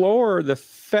whole floor of the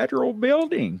federal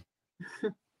building.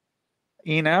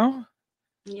 You know?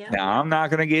 Yeah. Now, I'm not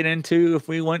going to get into if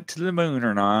we went to the moon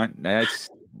or not. That's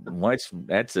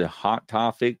a hot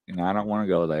topic, and I don't want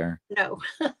to go there. No.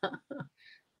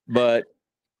 But,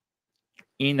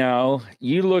 you know,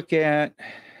 you look at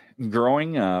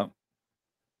growing up,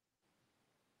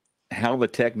 how the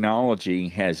technology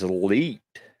has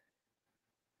leaped.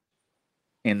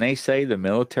 And they say the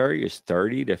military is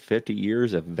 30 to 50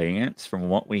 years advanced from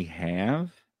what we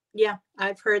have. Yeah,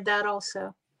 I've heard that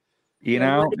also. You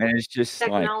know, and it's just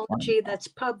technology like, that's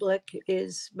public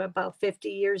is about 50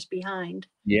 years behind.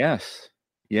 yes.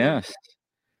 Yes.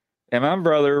 And my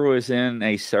brother was in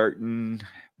a certain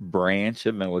branch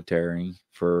of military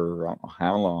for I don't know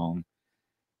how long.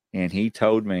 and he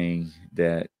told me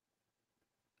that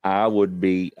I would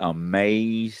be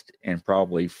amazed and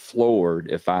probably floored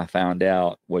if I found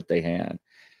out what they had.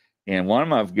 And one of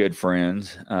my good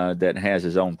friends that has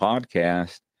his own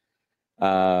podcast,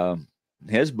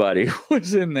 his buddy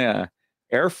was in the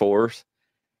Air Force.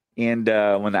 And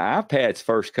when the iPads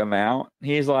first come out,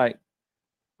 he's like,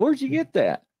 "Where'd you get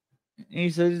that?" And he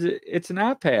says, "It's an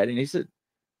iPad." And he said,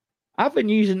 "I've been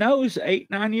using those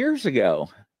 8-9 years ago.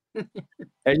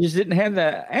 I just didn't have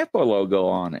the Apple logo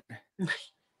on it."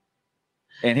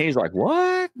 And he's like,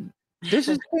 "What? This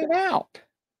is came out."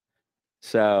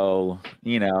 So,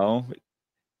 and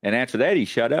after that, he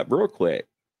shut up real quick.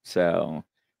 So,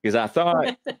 because I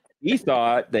thought he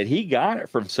thought that he got it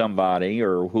from somebody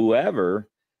or whoever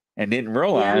and didn't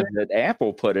realize that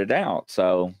Apple put it out.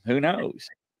 So who knows?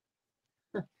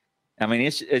 I mean,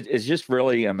 it's just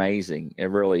really amazing. It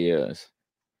really is.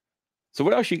 So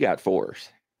what else you got for us?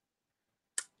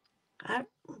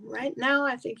 Right now,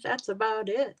 I think that's about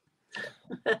it.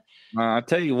 I'll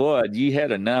tell you what, you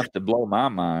had enough to blow my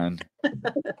mind.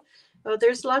 Oh,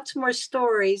 there's lots more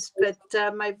stories, but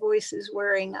my voice is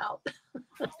wearing out.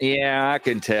 Yeah, I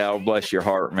can tell. Bless your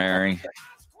heart, Mary.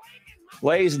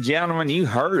 Ladies and gentlemen, you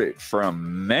heard it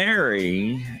from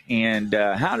Mary. And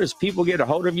how does people get a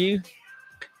hold of you?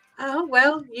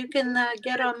 Well, you can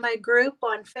get on my group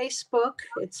on Facebook.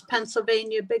 It's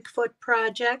Pennsylvania Bigfoot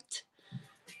Project.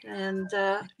 And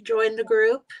join the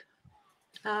group.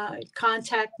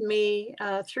 Contact me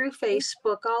through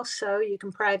Facebook also. You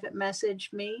can private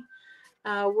message me.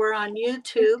 We're on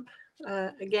YouTube,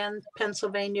 again,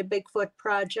 Pennsylvania Bigfoot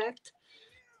Project.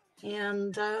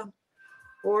 And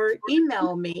or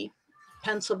email me,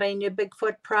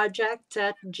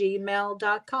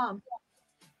 PennsylvaniaBigfootProject@gmail.com.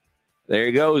 There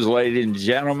he goes, ladies and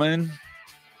gentlemen.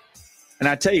 And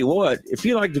I tell you what, if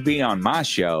you'd like to be on my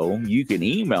show, you can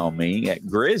email me at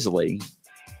Grizzly,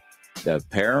 the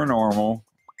Paranormal,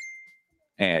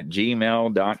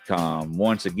 @gmail.com.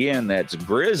 Once again, that's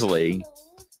Grizzly,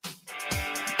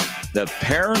 the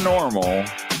Paranormal,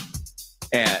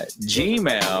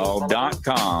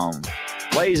 @gmail.com.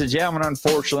 Ladies and gentlemen,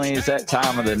 unfortunately, it's that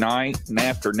time of the night, and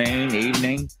afternoon,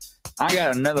 evening. I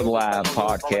got another live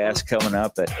podcast coming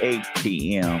up at 8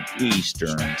 p.m.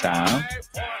 Eastern time.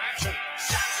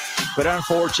 But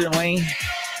unfortunately,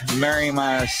 Mary and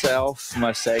myself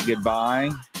must say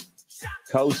goodbye,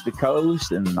 coast to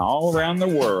coast and all around the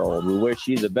world. We wish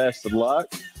you the best of luck.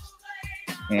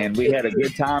 And we had a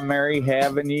good time, Mary,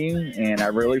 having you, and I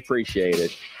really appreciate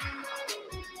it.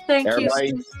 Thank Everybody,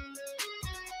 you.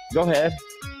 Go ahead.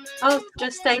 Oh,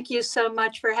 just thank you so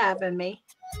much for having me.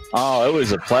 Oh, it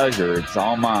was a pleasure. It's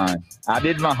all mine. I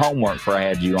did my homework before I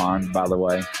had you on, by the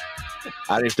way.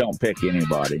 I just don't pick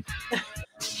anybody.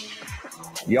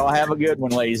 Y'all have a good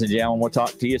one, ladies and gentlemen. We'll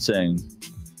talk to you soon.